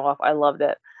when it went off. I loved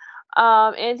it.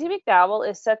 Andie MacDowell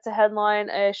is set to headline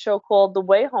a show called The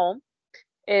Way Home.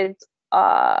 It's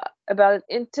about an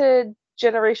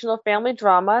intergenerational family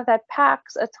drama that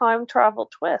packs a time travel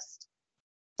twist.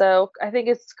 So I think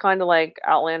it's kind of like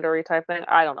Outlander-y type thing.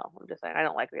 I don't know. I'm just saying, I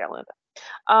don't like the Outlander.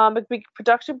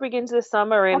 Production begins this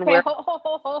summer. Okay,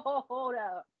 hold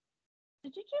up.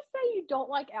 Did you just say you don't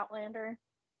like Outlander?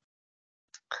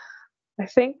 I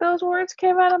think those words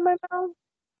came out of my mouth.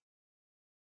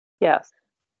 Yes.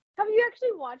 Have you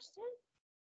actually watched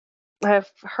it? I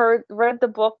have read the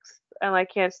books, and I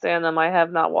can't stand them. I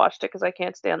have not watched it because I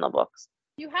can't stand the books.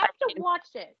 You have to watch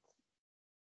it.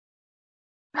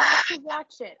 You have to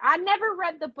watch it. I never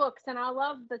read the books, and I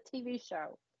love the TV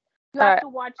show. You have to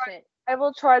watch it. I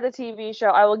will try the TV show.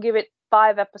 I will give it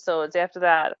 5 episodes. After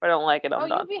that, if I don't like it, I'm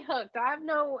done. You'll be hooked. I have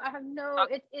no.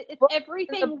 It's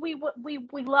everything we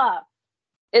love.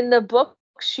 In the book,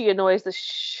 she annoys the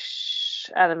shh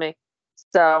out of me.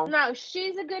 So no,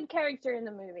 she's a good character in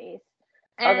the movies,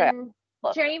 and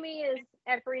Jamie is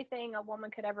everything a woman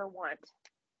could ever want.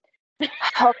 Okay,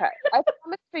 I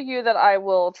promise for you that I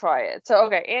will try it. So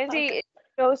Andie,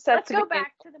 let's go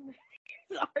back to the movie.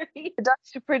 Sorry.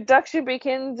 Production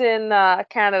begins in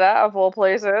Canada, of all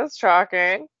places.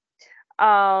 Shocking.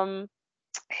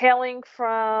 Hailing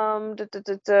from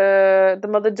the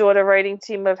mother-daughter writing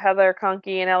team of Heather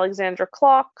Conkey and Alexandra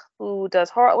Clark, who does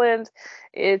Heartland.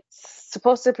 It's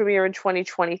supposed to premiere in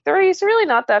 2023, so really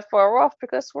not that far off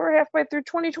because we're halfway through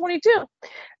 2022.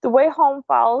 The Way Home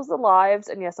follows the lives,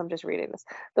 and yes, I'm just reading this.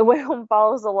 The Way Home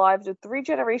follows the lives of 3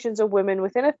 generations of women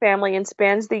within a family and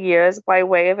spans the years by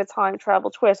way of a time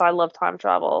travel twist. I love time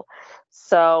travel,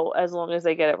 so as long as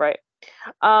they get it right.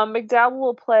 MacDowell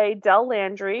will play Dell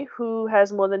Landry, who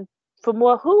for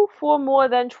more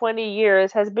than 20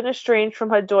 years has been estranged from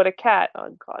her daughter Kat.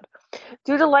 Oh God,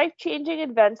 due to life-changing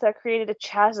events that created a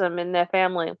chasm in their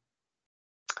family.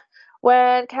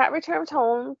 When Kat returns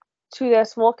home to their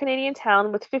small Canadian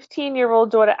town with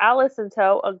 15-year-old daughter Alice in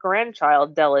tow. A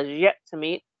grandchild Dell is yet to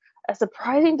meet. A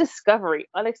surprising discovery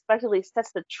unexpectedly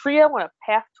sets the trio on a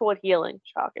path toward healing,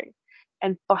 shocking,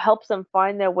 and helps them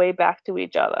find their way back to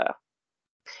each other.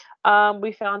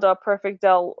 We found our perfect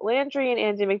Dell Landry and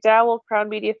Andy McDowell, Crown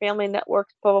Media Family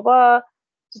Networks, blah, blah,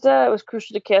 blah. It was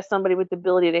crucial to cast somebody with the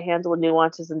ability to handle the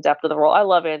nuances and depth of the role. I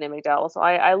love Andy McDowell, so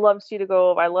I love Cedar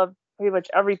Grove. I love pretty much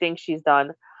everything she's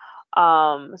done.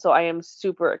 So I am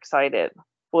super excited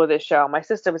for this show. My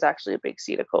sister was actually a big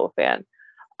Cedar Grove fan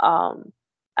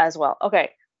as well.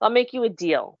 Okay, I'll make you a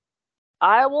deal.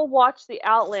 I will watch The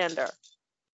Outlander,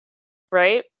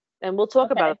 right? And we'll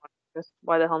talk about it.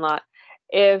 Why the hell not?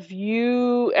 If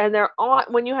you, and they're on,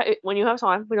 when you have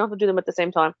time, we don't have to do them at the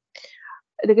same time.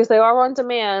 Because they are on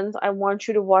demand, I want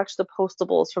you to watch The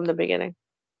Postables from the beginning.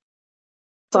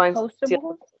 Signed,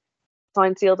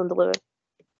 sealed, and delivered.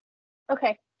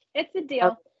 Okay, it's a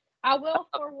deal. I will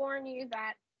forewarn you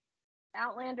that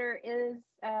Outlander is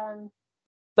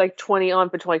like 20 on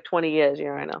for like 20 years.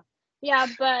 Yeah, I know. Yeah,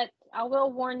 but I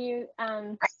will warn you,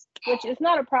 which is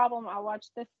not a problem. I watch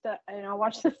this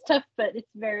stuff, but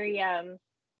it's very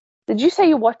Did you say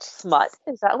you watch smut?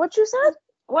 Is that what you said?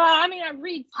 Well, I mean, I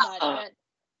read smut, but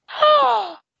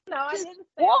no, I didn't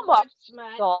say I watch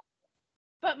smut.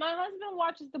 But my husband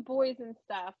watches The Boys and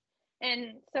stuff,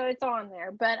 and so it's on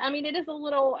there. But I mean, it is a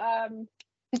little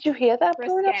Did you hear that?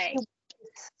 Risque.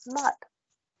 Smut.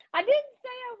 I didn't say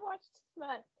I watched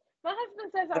smut. My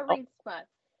husband says I read smut.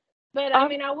 But I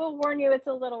mean, I will warn you, it's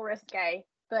a little risque.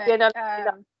 But yeah, no.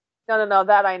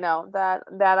 That I know. That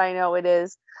I know it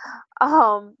is.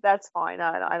 That's fine.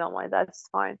 I don't mind. That's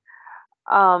fine.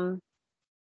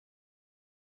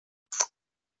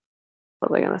 What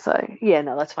was I gonna say? Yeah,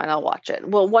 no, that's fine. I'll watch it.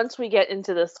 Well, once we get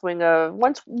into the swing of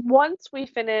once we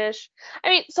finish. I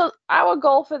mean, so our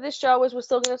goal for this show is we're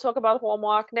still gonna talk about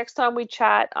Hallmark. Next time we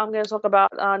chat, I'm gonna talk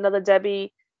about a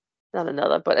Debbie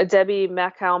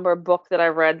Macomber book that I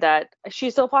read that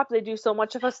she's so popular. They do so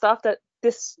much of her stuff that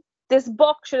this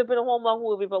book should have been a Hallmark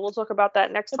movie, but we'll talk about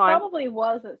that next time. It probably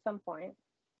was at some point.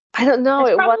 I don't know.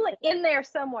 It's probably in there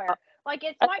somewhere. Like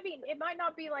it might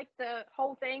not be like the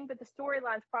whole thing, but the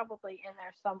storyline's probably in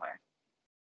there somewhere.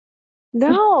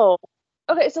 No.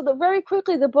 Okay, so very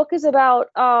quickly, the book is about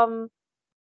a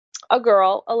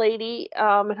lady,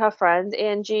 and her friends,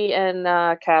 Angie and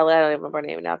Callie. I don't even remember her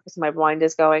name now because my mind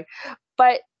is going.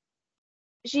 But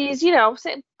she's,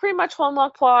 pretty much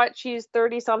Hallmark plot. She's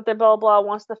 30-something, blah, blah,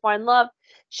 wants to find love.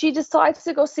 She decides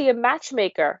to go see a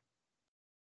matchmaker.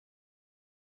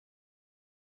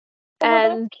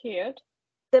 And that's cute.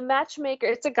 The matchmaker,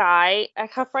 it's a guy.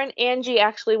 Her friend Angie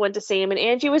actually went to see him, and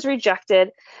Angie was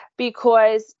rejected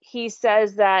because he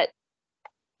says that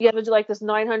you have to do like this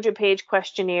 900-page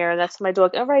questionnaire. And that's my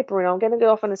dog. All right, Bruno, I'm gonna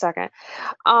go off in a second.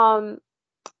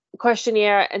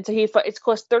 Questionnaire, and so it's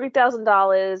cost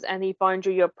 $30,000, and he finds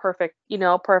you your perfect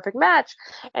match.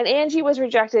 And Angie was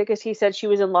rejected because he said she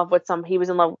was in love with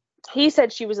he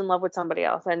said she was in love with somebody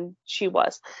else, and she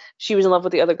was in love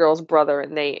with the other girl's brother,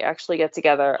 and they actually get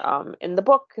together. In the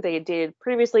book, they dated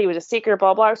previously. It was a secret,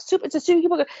 blah blah. It's a super cute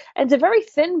book, and it's a very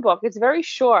thin book. It's very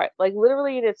short, like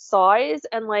literally in its size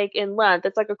and like in length.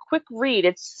 It's like a quick read.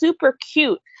 It's super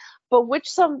cute, but with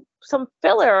some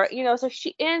filler, So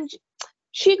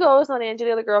she goes on Angie,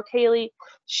 the other girl, Kaylee.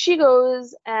 She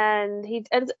goes and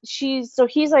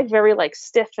he's like very like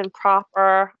stiff and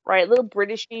proper, right? A little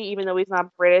Britishy, even though he's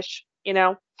not British,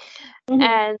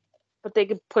 Mm-hmm. But they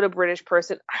could put a British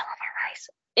person, I love her eyes,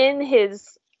 in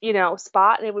his,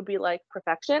 spot, and it would be like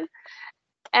perfection.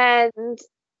 And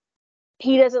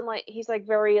he's like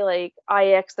very like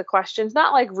IX the questions,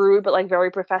 not like rude, but like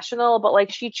very professional. But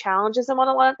like she challenges him on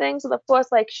a lot of things, and of course,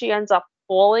 like she ends up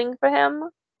falling for him,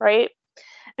 right?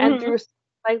 And through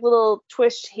like little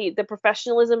twist, the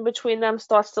professionalism between them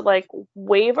starts to like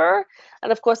waver,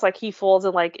 and of course, like he falls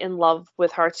in love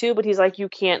with her too. But he's like, you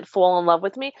can't fall in love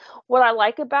with me. What I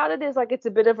like about it is like it's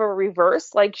a bit of a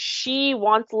reverse. Like she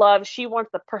wants love, she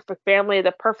wants the perfect family,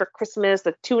 the perfect Christmas,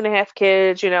 the 2.5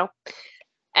 kids,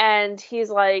 And he's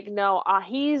like, no,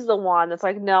 he's the one that's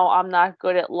like, no, I'm not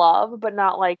good at love, but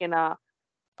not like in a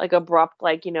like abrupt,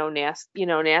 like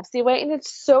nasty way. And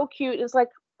it's so cute. It's like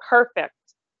perfect.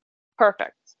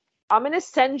 I'm going to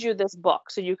send you this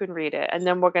book so you can read it, and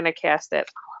then we're going to cast it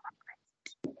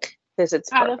because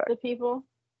it's perfect. Out of the people.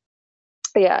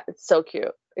 Yeah, it's so cute.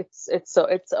 It's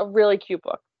a really cute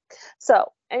book.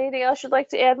 So, anything else you'd like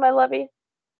to add, my lovey?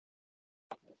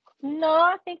 No,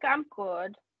 I think I'm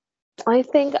good. I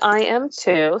think I am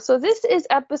too. So this is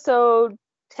episode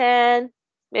 10,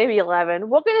 maybe 11.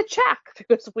 We're going to check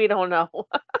because we don't know.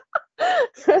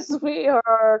 Because we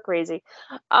are crazy.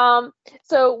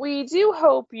 So we do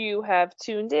hope you have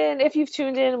tuned in. If you've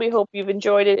tuned in, we hope you've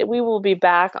enjoyed it. We will be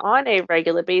back on a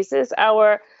regular basis.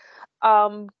 Our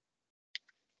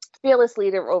fearless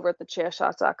leader over at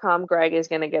thechairshot.com, Greg, is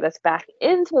going to get us back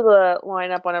into the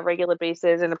lineup on a regular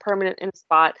basis in a permanent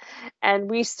spot. And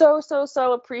we so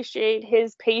appreciate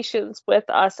his patience with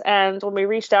us. And when we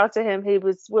reached out to him,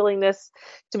 his willingness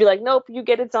to be like, nope, you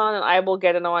get it done and I will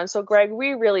get it on. So, Greg,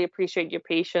 we really appreciate your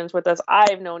patience with us.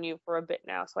 I've known you for a bit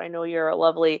now, so I know you're a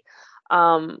lovely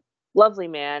man.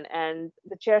 And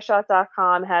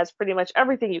thechairshot.com has pretty much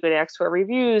everything you could ask for: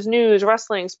 reviews, news,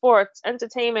 wrestling, sports,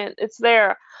 entertainment. It's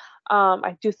there.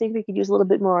 I do think we could use a little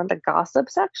bit more on the gossip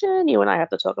section. You and I have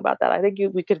to talk about that. I think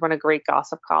we could run a great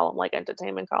gossip column, like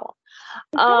entertainment column.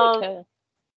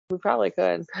 We probably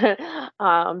could.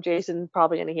 Jason's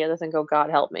probably going to hear this and go, God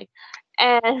help me.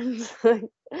 And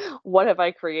what have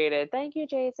I created? Thank you,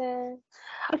 Jason.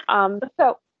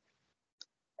 So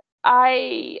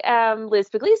I am Liz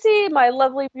Puglisi, my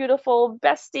lovely, beautiful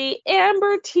bestie,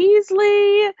 Amber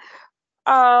Teasley,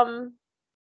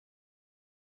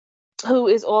 who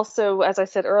is also, as I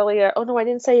said earlier, oh no, I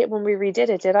didn't say it when we redid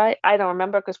it, did I? I don't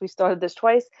remember because we started this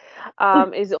twice,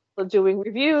 is also doing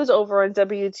reviews over on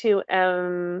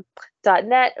W2M.net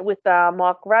with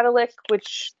Mark Radelick,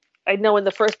 which I know in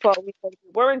the first part we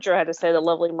weren't sure how to say the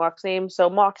lovely Mark's name.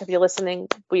 So Mark, if you're listening,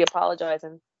 we apologize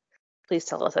and please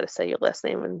tell us how to say your last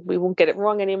name and we won't get it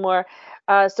wrong anymore.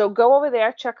 So go over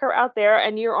there, check her out there,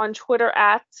 and you're on Twitter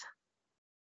at?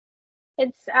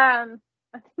 It's, I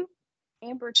think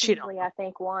Amber Teasley, I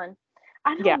think, won.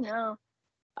 I don't know.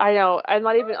 I know. I'm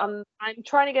not even. I'm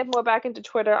trying to get more back into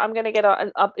Twitter. I'm gonna get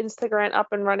Instagram up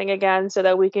and running again so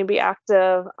that we can be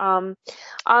active. I'm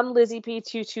Lizzie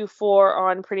P224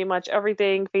 on pretty much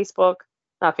everything.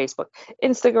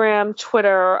 Instagram,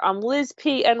 Twitter. I'm Liz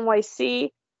P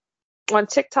NYC on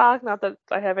TikTok. Not that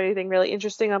I have anything really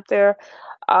interesting up there,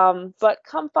 but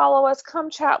come follow us.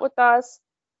 Come chat with us.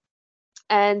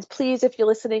 And please, if you're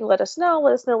listening, let us know.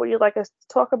 Let us know what you'd like us to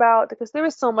talk about, because there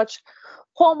is so much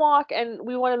Hallmark, and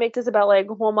we want to make this about like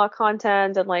Hallmark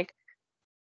content and like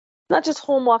not just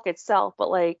Hallmark itself, but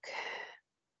like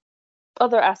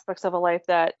other aspects of a life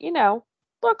that, you know,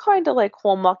 are kind of like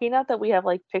Hallmarky. Not that we have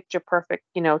like picture perfect,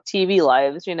 you know, TV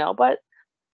lives, you know, but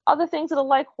other things that are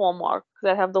like Hallmark,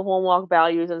 that have the Hallmark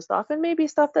values and stuff, and maybe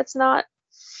stuff that's not,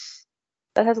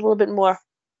 that has a little bit more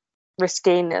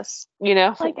risqueness, you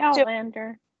know, like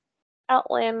Outlander.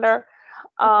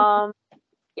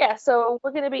 Yeah, so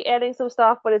we're gonna be adding some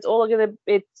stuff, but a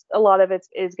lot of it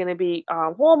is gonna be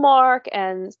Hallmark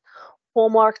and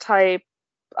Hallmark type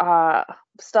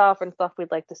stuff and stuff we'd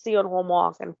like to see on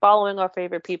Hallmark, and following our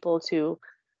favorite people to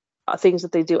things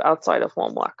that they do outside of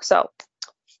Hallmark. So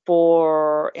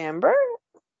for Amber,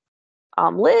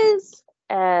 I'm Liz,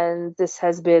 and this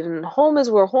has been Home is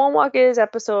Where Hallmark Is,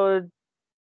 episode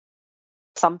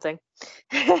something.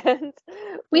 And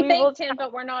we think 10,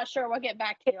 but we're not sure. We'll get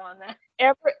back to you on that.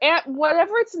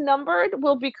 Whatever it's numbered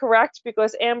will be correct,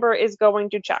 because Amber is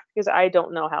going to check, because I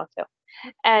don't know how to.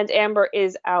 And Amber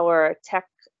is our tech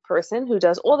person who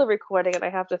does all the recording, and I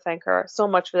have to thank her so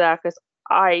much for that, because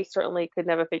I certainly could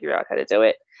never figure out how to do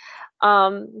it.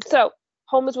 So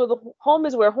Home is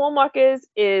Where Hallmark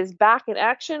is back in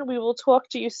action. We will talk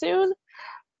to you soon.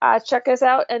 Check us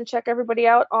out and check everybody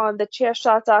out on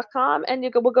thechairshot.com.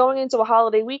 And we're going into a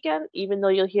holiday weekend, even though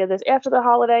you'll hear this after the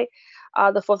holiday,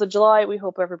 the 4th of July. We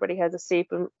hope everybody has a safe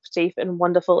and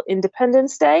wonderful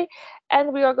Independence Day.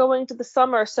 And we are going to the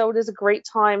summer, so it is a great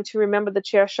time to remember the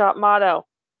Chair Shot motto: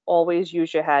 always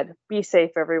use your head. Be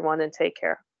safe, everyone, and take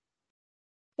care.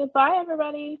 Goodbye,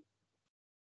 everybody.